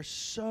saying, we are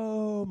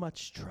so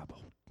much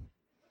trouble.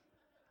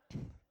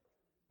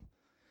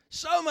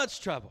 So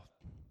much trouble.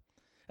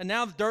 And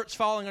now the dirt's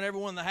falling on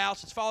everyone in the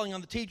house. It's falling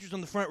on the teachers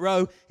on the front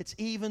row. It's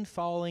even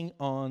falling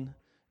on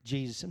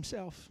Jesus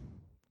himself.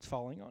 It's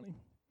falling on him.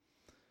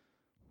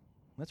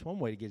 That's one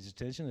way to get his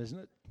attention, isn't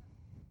it?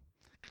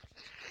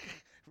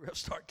 We'll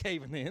start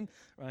caving in,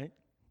 right?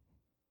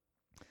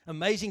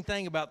 Amazing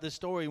thing about this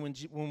story,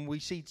 when we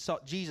see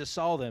Jesus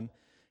saw them,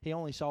 he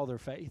only saw their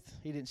faith.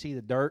 He didn't see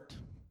the dirt.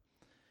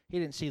 He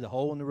didn't see the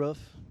hole in the roof.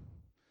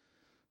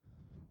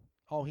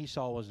 All he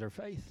saw was their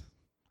faith.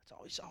 That's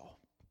all he saw.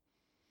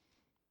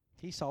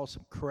 He saw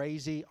some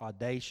crazy,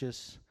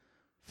 audacious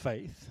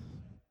faith.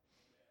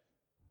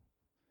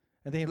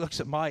 And then he looks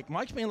at Mike.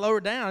 Mike's being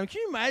lowered down.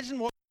 Can you imagine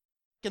what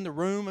in the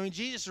room? I mean,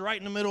 Jesus is right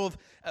in the middle of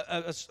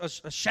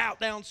a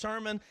shout-down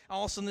sermon.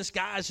 All of a sudden, this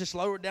guy is just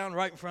lowered down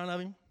right in front of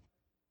him.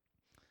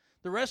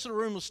 The rest of the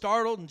room was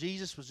startled, and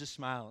Jesus was just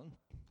smiling.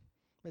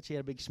 Bet he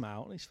had a big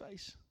smile on his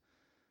face.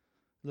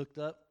 Looked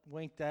up,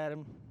 winked at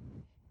him.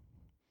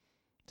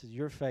 Said,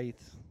 your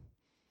faith,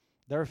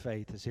 their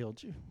faith has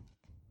healed you.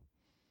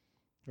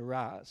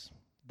 Arise.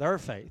 Their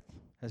faith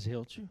has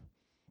healed you.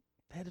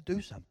 They had to do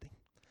something.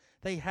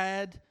 They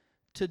had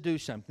to do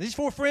something. These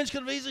four friends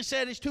could have easily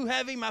said, it's too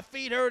heavy, my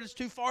feet hurt, it's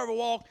too far of a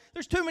walk.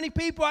 There's too many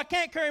people, I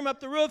can't carry him up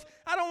the roof.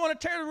 I don't want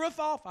to tear the roof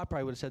off. I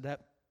probably would have said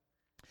that.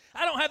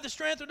 I don't have the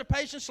strength or the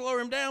patience to lower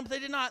him down, but they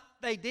did not.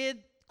 They did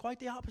quite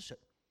the opposite.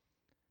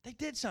 They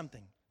did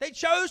something. They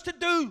chose to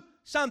do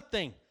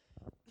something.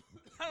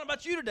 I don't know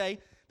about you today,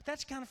 but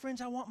that's the kind of friends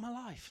I want in my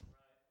life.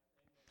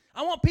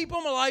 I want people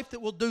in my life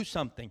that will do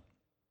something,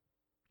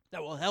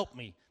 that will help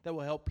me, that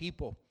will help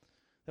people,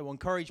 that will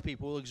encourage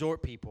people, will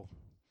exhort people.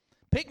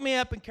 Pick me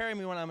up and carry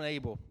me when I'm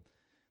unable.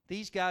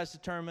 These guys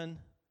determined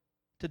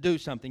to do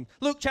something.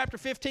 Luke chapter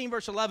 15,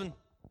 verse 11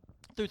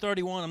 through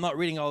 31. I'm not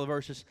reading all the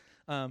verses.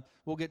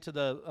 We'll get to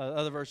the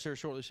other verse here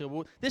shortly.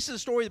 So this is the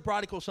story of the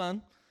prodigal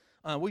son.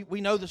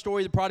 We know the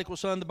story of the prodigal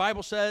son. The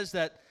Bible says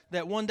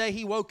that one day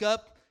he woke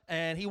up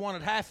and he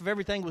wanted half of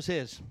everything was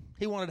his.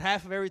 He wanted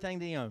half of everything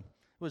that he owned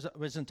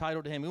was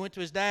entitled to him. He went to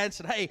his dad and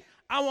said, hey,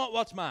 I want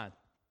what's mine.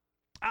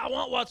 I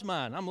want what's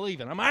mine. I'm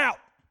leaving. I'm out.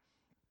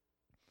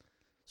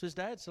 So his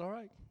dad said, all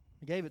right.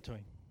 He gave it to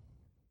him.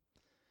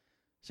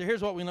 So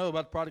here's what we know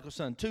about the prodigal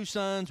son. 2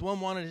 sons. One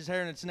wanted his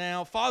inheritance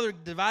now. Father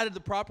divided the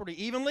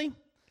property evenly.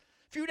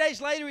 A few days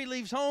later, he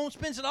leaves home,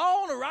 spends it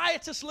all on a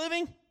riotous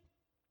living.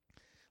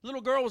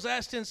 Little girl was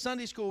asked in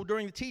Sunday school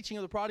during the teaching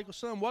of the prodigal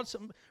son, what's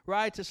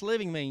riotous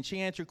living mean? She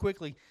answered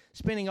quickly,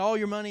 spending all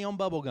your money on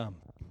bubble gum.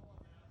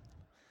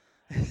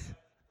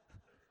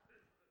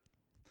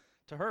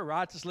 To her,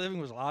 riotous living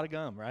was a lot of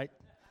gum, right?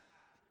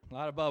 A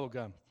lot of bubble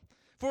gum.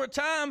 For a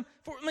time,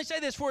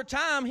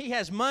 he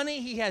has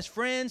money, he has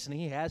friends, and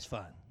he has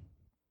fun.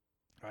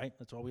 Right?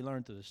 That's what we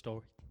learned through this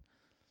story.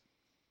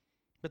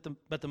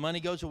 But the money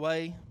goes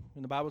away,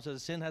 and the Bible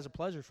says sin has a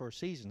pleasure for a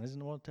season.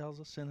 Isn't it what it tells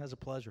us? Sin has a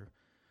pleasure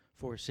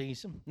for a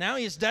season. Now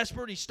he is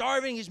desperate, he's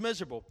starving, he's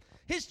miserable.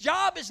 His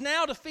job is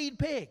now to feed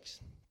pigs.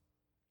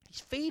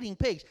 He's feeding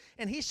pigs.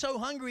 And he's so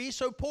hungry, he's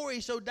so poor,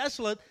 he's so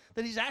desolate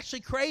that he's actually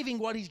craving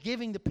what he's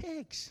giving the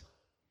pigs.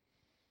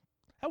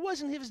 That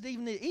wasn't his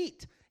even to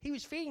eat. He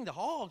was feeding the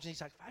hogs, and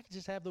he's like, if I could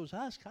just have those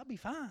husks, I'd be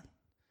fine.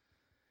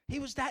 He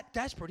was that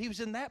desperate. He was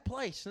in that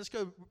place. Let's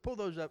go pull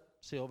those up,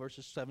 Seal,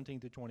 verses 17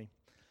 through 20.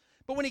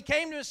 But when he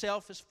came to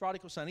himself, his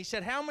prodigal son, he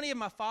said, how many of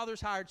my father's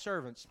hired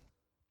servants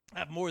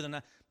have more than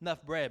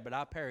enough bread, but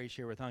I perish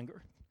here with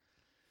hunger?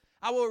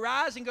 I will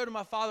arise and go to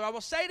my father. I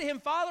will say to him,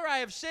 Father, I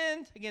have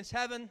sinned against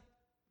heaven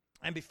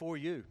and before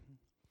you.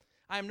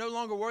 I am no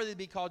longer worthy to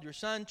be called your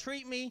son.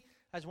 Treat me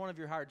as one of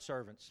your hired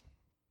servants.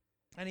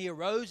 And he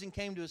arose and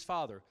came to his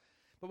father.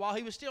 But while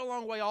he was still a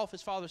long way off,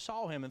 his father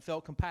saw him and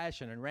felt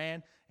compassion and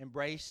ran,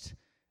 embraced,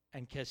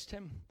 and kissed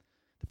him.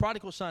 The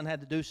prodigal son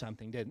had to do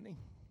something, didn't he?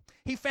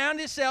 He found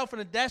himself in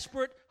a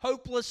desperate,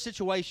 hopeless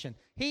situation.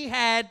 He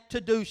had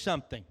to do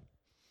something.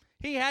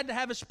 He had to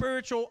have a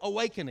spiritual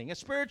awakening, a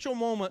spiritual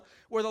moment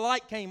where the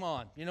light came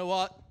on. You know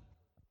what?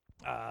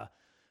 I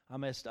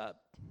messed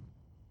up.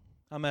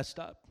 I messed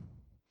up.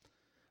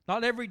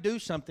 Not every do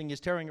something is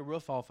tearing a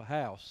roof off a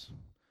house.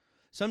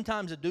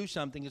 Sometimes a do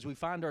something is we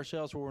find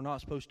ourselves where we're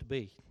not supposed to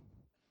be.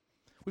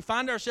 We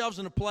find ourselves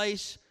in a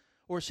place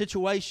or a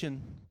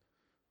situation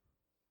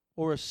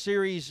or a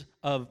series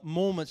of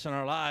moments in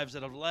our lives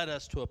that have led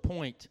us to a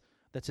point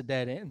that's a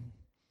dead end.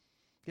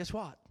 Guess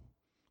what?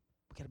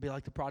 We got to be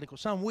like the prodigal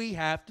son. We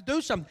have to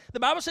do something. The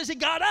Bible says he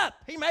got up.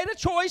 He made a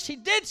choice. He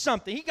did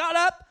something. He got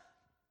up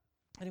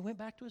and he went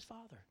back to his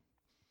father.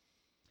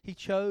 He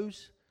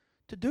chose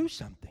to do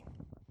something.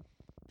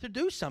 To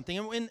do something.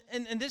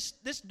 And this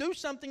do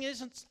something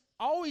isn't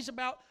always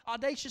about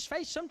audacious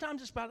faith.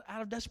 Sometimes it's about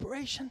out of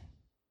desperation.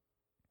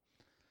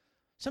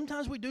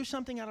 Sometimes we do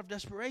something out of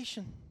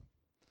desperation.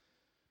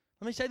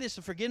 Let me say this,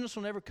 the forgiveness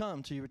will never come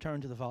until you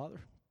return to the Father.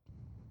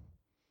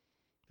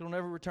 It'll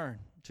never return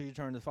until you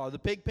return to the Father. The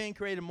pig pen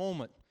created a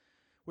moment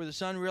where the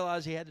son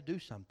realized he had to do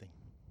something.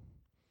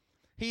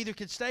 He either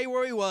could stay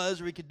where he was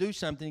or he could do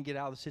something and get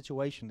out of the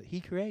situation that he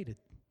created.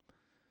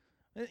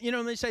 You know,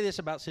 let me say this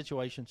about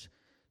situations.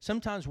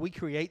 Sometimes we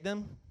create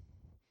them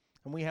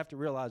and we have to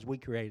realize we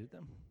created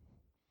them.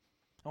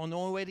 And the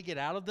only way to get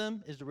out of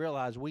them is to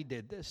realize we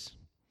did this.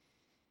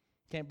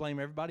 Can't blame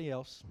everybody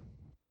else.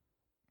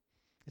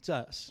 It's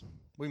us.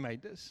 We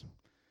made this.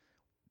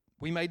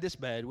 We made this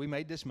bed. We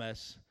made this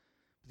mess.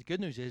 But the good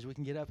news is we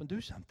can get up and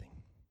do something.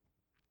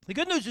 The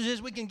good news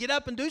is we can get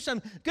up and do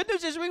something. The good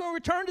news is we can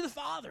return to the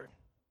Father.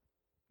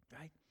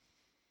 Right?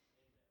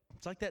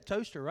 It's like that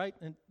toaster, right,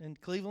 in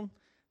Cleveland.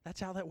 That's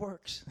how that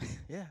works.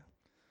 Yeah.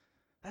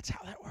 That's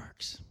how that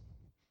works.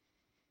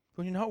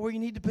 When you're not where you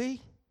need to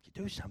be, you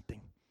do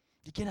something.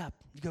 You get up.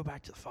 You go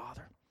back to the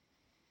Father.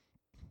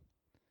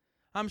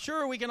 I'm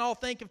sure we can all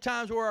think of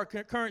times where our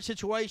current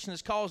situation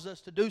has caused us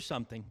to do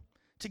something,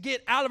 to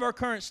get out of our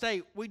current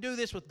state. We do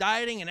this with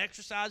dieting and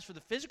exercise for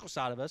the physical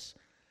side of us.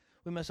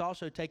 We must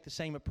also take the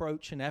same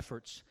approach and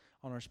efforts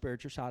on our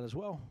spiritual side as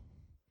well.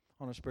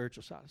 On our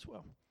spiritual side as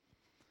well.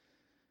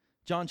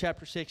 John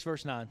chapter 6,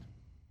 verse 9.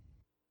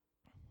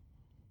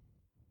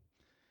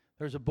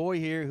 There's a boy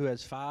here who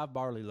has 5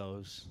 barley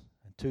loaves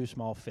and 2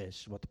 small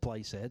fish, what the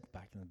play said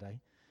back in the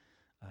day.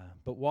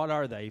 But what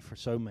are they for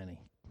so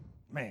many?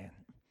 Man.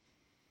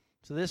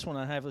 So this one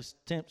I have is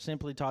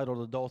simply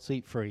titled Adults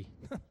Eat Free.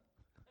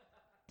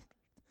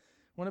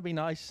 Wouldn't it be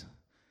nice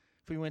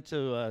if we went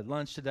to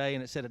lunch today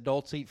and it said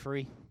Adults Eat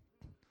Free?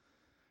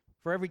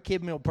 For every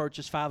kid meal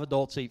purchase, 5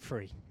 adults eat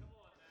free.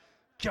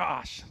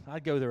 Gosh,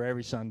 I'd go there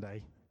every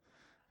Sunday.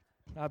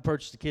 I'd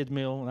purchase the kid's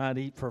meal and I'd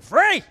eat for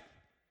free.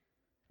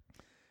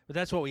 But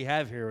that's what we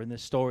have here in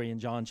this story in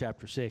John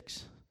chapter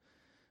 6.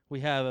 We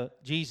have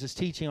Jesus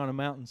teaching on a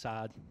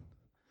mountainside.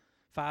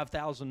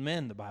 5,000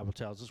 men, the Bible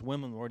tells us.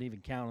 Women weren't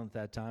even counted at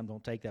that time.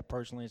 Don't take that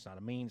personally. It's not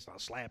a mean, it's not a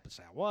slap. It's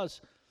how it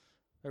was.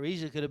 There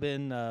easily could have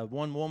been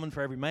 1 woman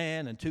for every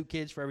man and 2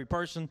 kids for every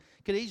person.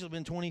 Could have easily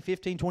been 20,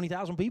 15,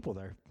 20,000 people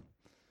there.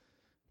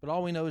 But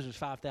all we know is there's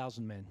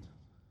 5,000 men.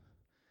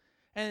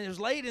 And it was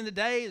late in the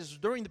day. It was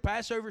during the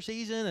Passover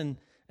season,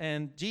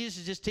 and Jesus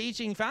is just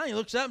teaching. Finally, he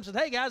looks up and says,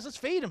 hey, guys, let's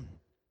feed them.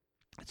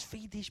 Let's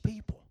feed these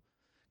people.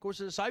 Of course,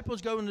 the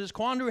disciples go into this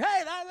quandary.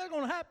 Hey, that's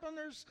going to happen.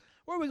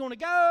 Where are we going to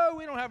go?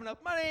 We don't have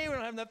enough money. We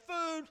don't have enough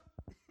food.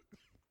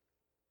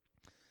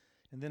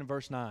 And then in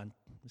verse 9,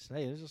 he said,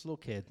 hey, there's this little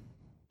kid.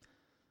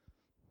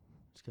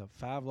 He's got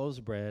 5 loaves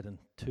of bread and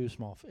 2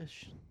 small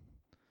fish.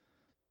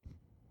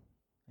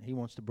 And he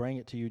wants to bring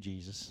it to you,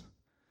 Jesus,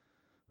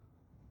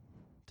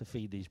 to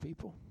feed these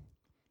people.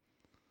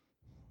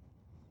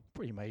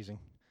 Pretty amazing.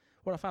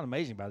 What I found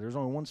amazing about it, there's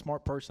only one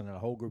smart person in a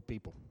whole group of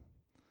people.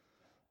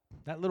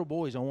 That little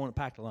boy's the only one that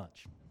packed a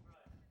lunch.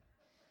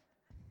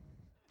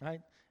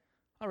 Right?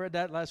 I read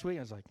that last week.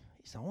 I was like,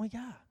 he's the only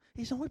guy.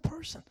 He's the only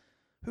person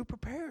who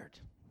prepared.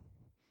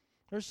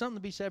 There's something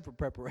to be said for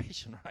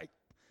preparation, right?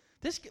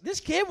 This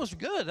kid was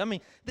good. I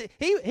mean,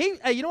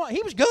 you know what?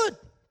 He was good.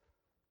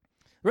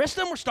 The rest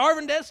of them were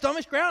starving to death,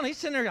 stomachs ground. He's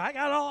sitting there, I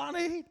got all I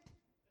need.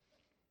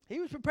 He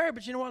was prepared.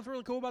 But you know what's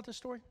really cool about this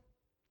story?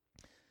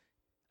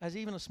 As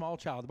even a small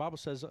child, the Bible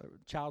says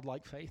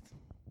childlike faith.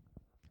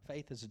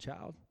 Faith as a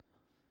child.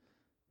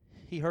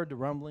 He heard the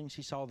rumblings.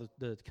 He saw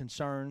the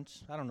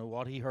concerns. I don't know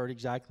what he heard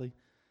exactly.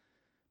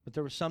 But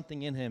there was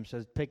something in him.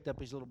 Says, picked up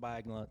his little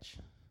bag lunch.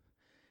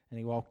 And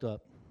he walked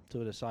up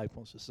to a disciple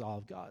and said, this is all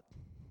I've got.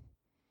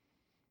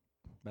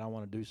 But I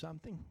want to do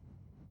something.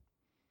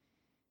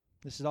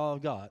 This is all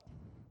I've got.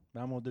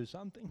 But I'm going to do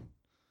something.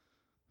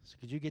 So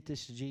could you get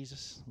this to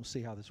Jesus? We'll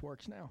see how this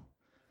works now.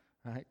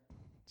 All right.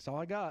 That's all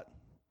I got.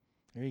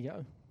 There you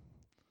go.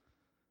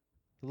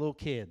 The little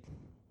kid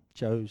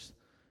chose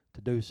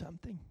to do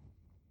something.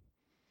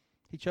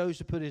 He chose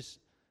to put his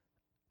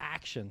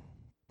action.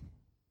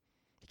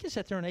 He could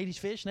sit there and ate his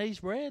fish and ate his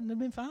bread and it'd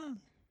been fine.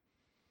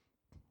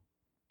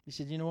 He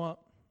said, you know what?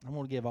 I'm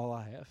going to give all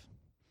I have.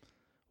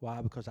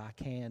 Why? Because I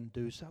can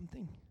do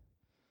something.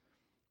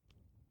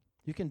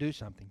 You can do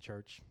something,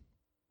 church.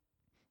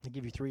 I'll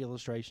give you 3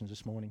 illustrations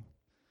this morning.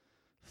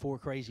 4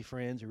 crazy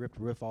friends who ripped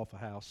the roof off a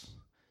house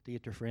to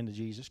get their friend to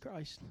Jesus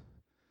Christ.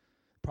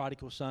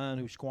 Prodigal son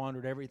who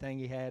squandered everything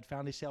he had,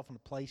 found himself in a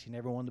place he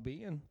never wanted to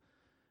be in.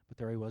 But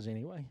there he was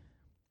anyway.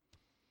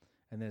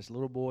 And this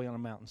little boy on a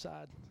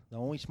mountainside, the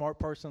only smart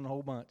person in the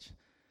whole bunch.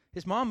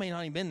 His mom may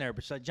not even been there,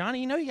 but said, Johnny,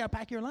 you know you got to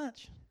pack your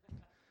lunch.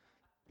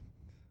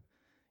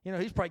 You know,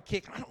 he's probably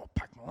kicking, I don't want to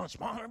pack my lunch,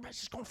 Mom. Everybody's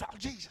just going to follow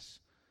Jesus.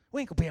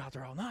 We ain't going to be out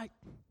there all night.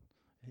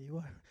 There you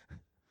are.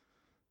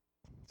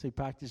 So he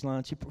packed his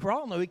lunch. For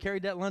all I know, he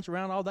carried that lunch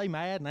around all day,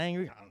 mad and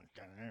angry.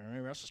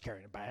 Everyone else is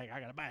carrying a bag. I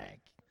got a bag.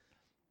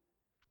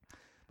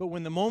 But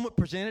when the moment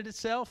presented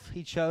itself,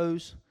 he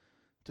chose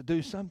to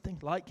do something.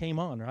 Light came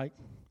on, right?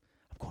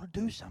 I'm going to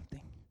do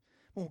something.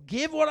 I'm going to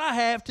give what I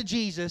have to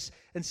Jesus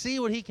and see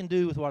what he can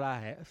do with what I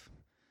have.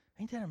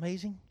 Ain't that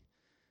amazing?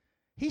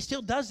 He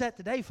still does that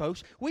today,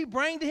 folks. We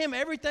bring to him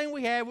everything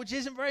we have, which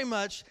isn't very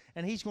much,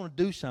 and he's going to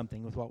do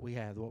something with what we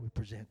have, what we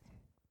present.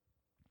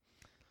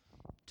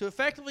 To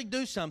effectively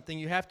do something,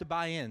 you have to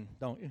buy in,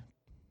 don't you?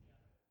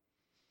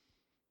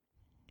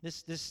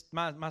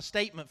 My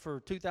statement for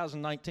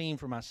 2019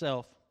 for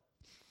myself,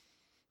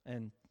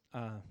 and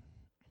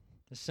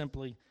is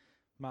simply,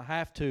 my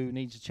have to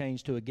needs to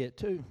change to a get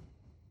to.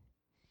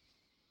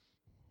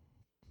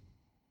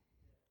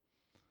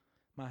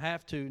 My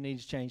have to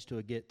needs to change to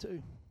a get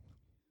to.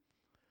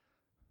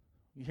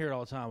 You hear it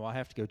all the time. Well, I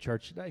have to go to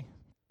church today.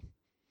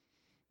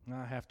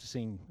 I have to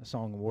sing a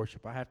song of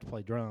worship. I have to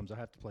play drums. I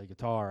have to play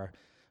guitar.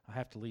 I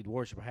have to lead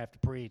worship. I have to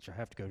preach. I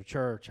have to go to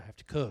church. I have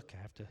to cook.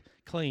 I have to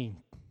clean.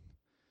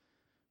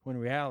 When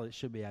in reality, it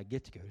should be I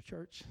get to go to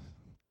church.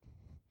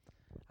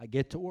 I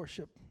get to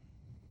worship.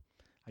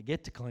 I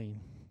get to clean.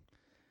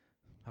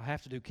 I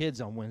have to do kids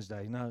on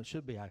Wednesday. No, it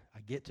should be I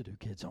get to do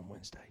kids on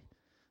Wednesday.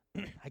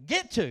 I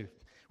get to.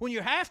 When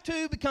your have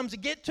to becomes a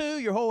get to,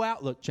 your whole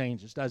outlook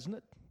changes, doesn't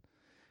it?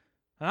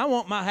 And I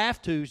want my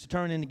have tos to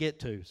turn into get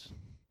tos.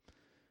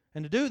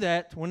 And to do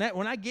that, when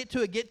I get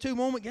to a get to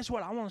moment, guess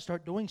what? I want to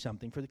start doing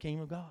something for the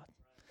kingdom of God.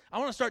 I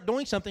want to start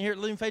doing something here at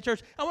Living Faith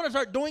Church. I want to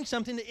start doing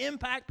something to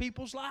impact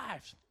people's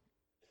lives.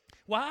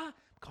 Why?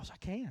 Because I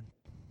can.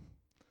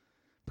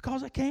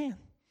 Because I can.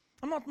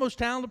 I'm not the most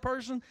talented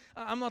person.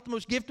 I'm not the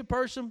most gifted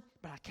person,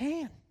 but I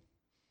can.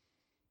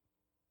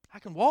 I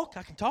can walk.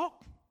 I can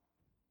talk.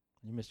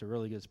 You missed a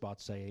really good spot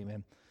to say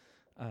amen.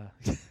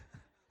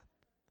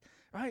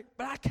 Right?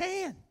 But I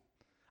can.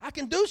 I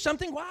can do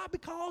something. Why?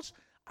 Because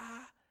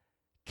I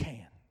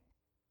can.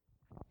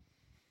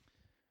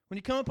 When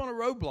you come up on a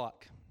roadblock,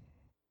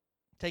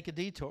 take a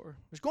detour.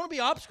 There's going to be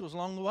obstacles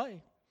along the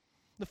way.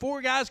 The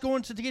four guys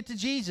going to get to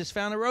Jesus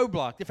found a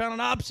roadblock. They found an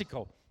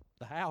obstacle.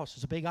 The house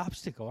is a big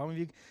obstacle. How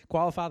many of you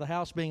qualify the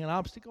house being an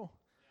obstacle?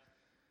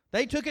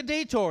 They took a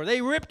detour.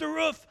 They ripped the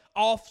roof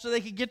off so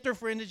they could get their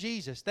friend to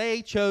Jesus.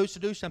 They chose to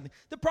do something.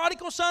 The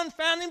prodigal son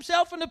found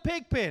himself in the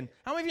pig pen.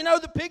 How many of you know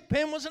the pig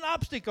pen was an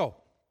obstacle?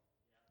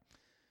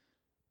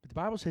 But the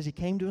Bible says he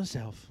came to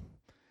himself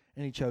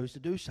and he chose to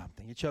do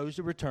something. He chose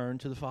to return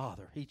to the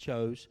Father. He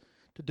chose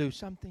to do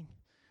something.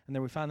 And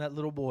then we find that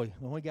little boy.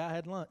 The only guy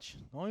had lunch.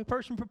 The only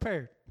person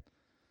prepared.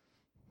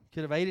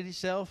 Could have ate it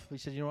himself. He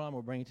said, you know what, I'm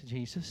going to bring it to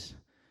Jesus.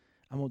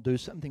 I'm going to do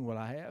something what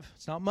I have.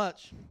 It's not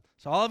much.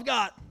 It's all I've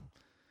got.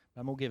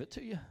 I'm going to give it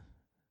to you.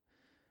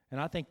 And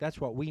I think that's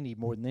what we need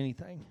more than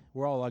anything.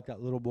 We're all like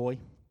that little boy.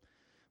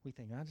 We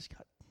think, I just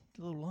got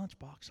a little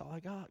lunchbox. All I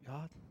got,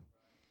 God.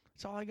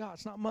 It's all I got.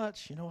 It's not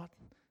much. You know what?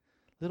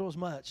 Little is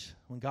much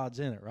when God's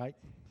in it, right?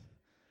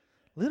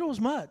 Little is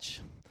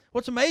much.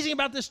 What's amazing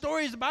about this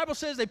story is the Bible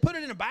says they put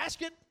it in a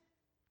basket,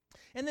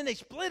 and then they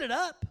split it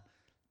up,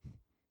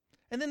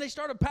 and then they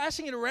started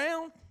passing it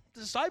around. The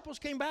disciples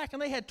came back,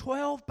 and they had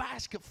 12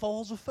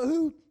 basketfuls of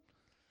food.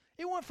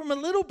 It went from a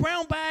little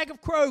brown bag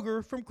of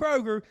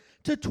Kroger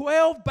to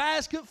 12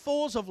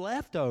 basketfuls of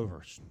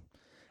leftovers.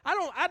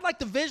 I'd like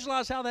to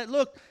visualize how that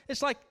looked.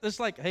 It's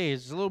like, hey,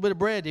 it's a little bit of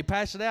bread. They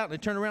pass it out, and they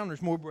turn around,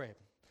 there's more bread.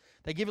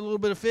 They give it a little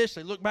bit of fish.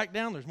 They look back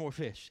down, there's more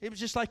fish. It was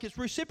just like it's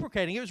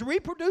reciprocating. It was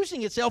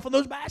reproducing itself in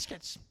those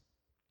baskets.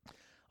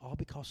 All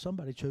because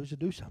somebody chose to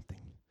do something.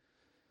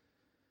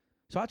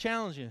 So I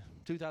challenge you,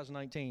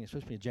 2019, it's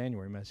supposed to be a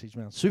January message,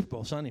 man, Super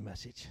Bowl Sunday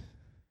message.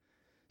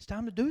 It's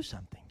time to do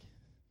something.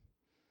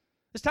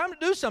 It's time to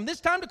do something. It's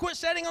time to quit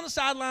sitting on the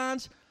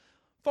sidelines,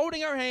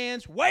 folding our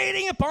hands,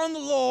 waiting upon the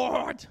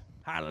Lord.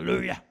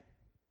 Hallelujah.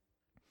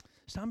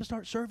 It's time to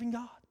start serving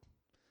God.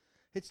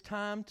 It's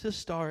time to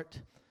start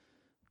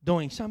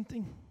doing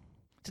something.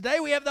 Today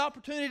we have the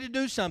opportunity to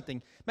do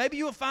something. Maybe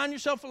you will find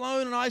yourself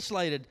alone and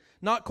isolated,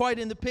 not quite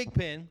in the pig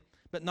pen,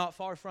 but not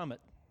far from it.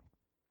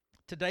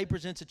 Today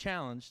presents a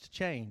challenge to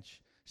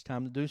change. It's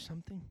time to do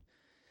something.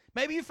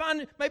 Maybe you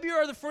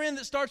are the friend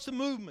that starts the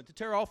movement to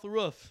tear off the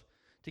roof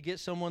to get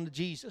someone to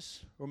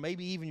Jesus, or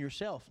maybe even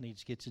yourself needs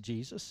to get to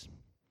Jesus.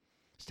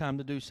 It's time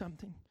to do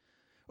something.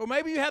 Or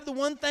maybe you have the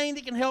one thing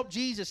that can help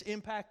Jesus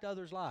impact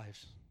others'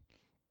 lives.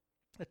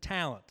 A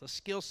talent, a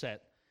skill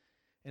set.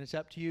 And it's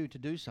up to you to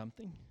do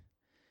something.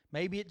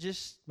 Maybe it's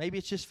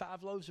just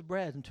 5 loaves of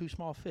bread and 2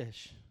 small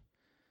fish.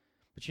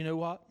 But you know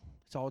what?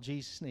 It's all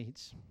Jesus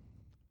needs.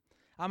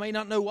 I may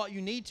not know what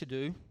you need to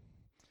do,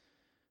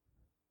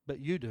 but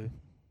you do.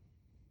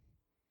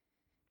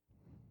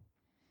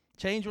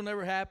 Change will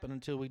never happen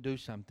until we do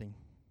something.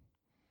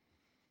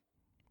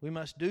 We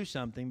must do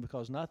something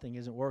because nothing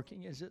isn't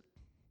working, is it?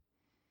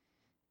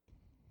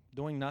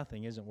 Doing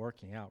nothing isn't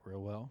working out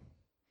real well.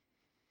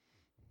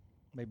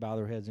 May bow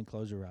their heads and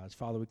close their eyes.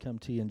 Father, we come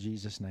to you in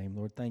Jesus' name.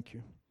 Lord, thank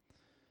you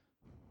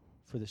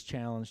for this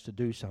challenge to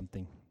do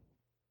something.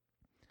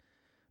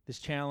 this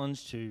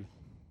challenge to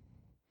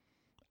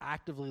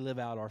actively live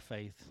out our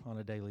faith on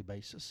a daily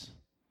basis.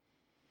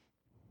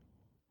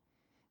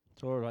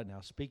 So Lord, right now,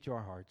 speak to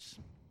our hearts.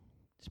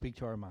 Speak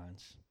to our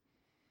minds.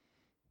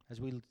 As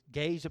we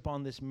gaze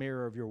upon this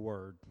mirror of your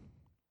word,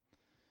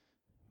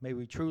 may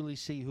we truly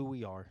see who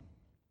we are.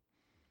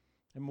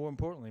 And more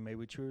importantly, may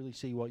we truly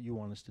see what you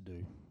want us to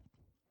do.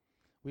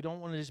 We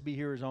don't want to just be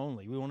hearers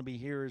only. We want to be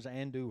hearers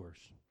and doers.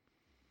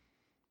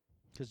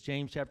 Because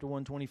James chapter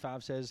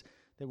 1:25 says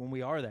that when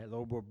we are that,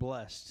 Lord, we're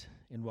blessed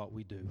in what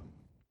we do.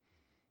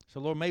 So,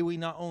 Lord, may we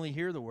not only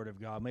hear the word of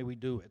God, may we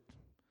do it.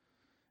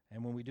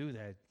 And when we do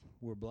that,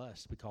 we're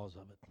blessed because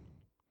of it.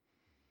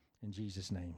 In Jesus' name.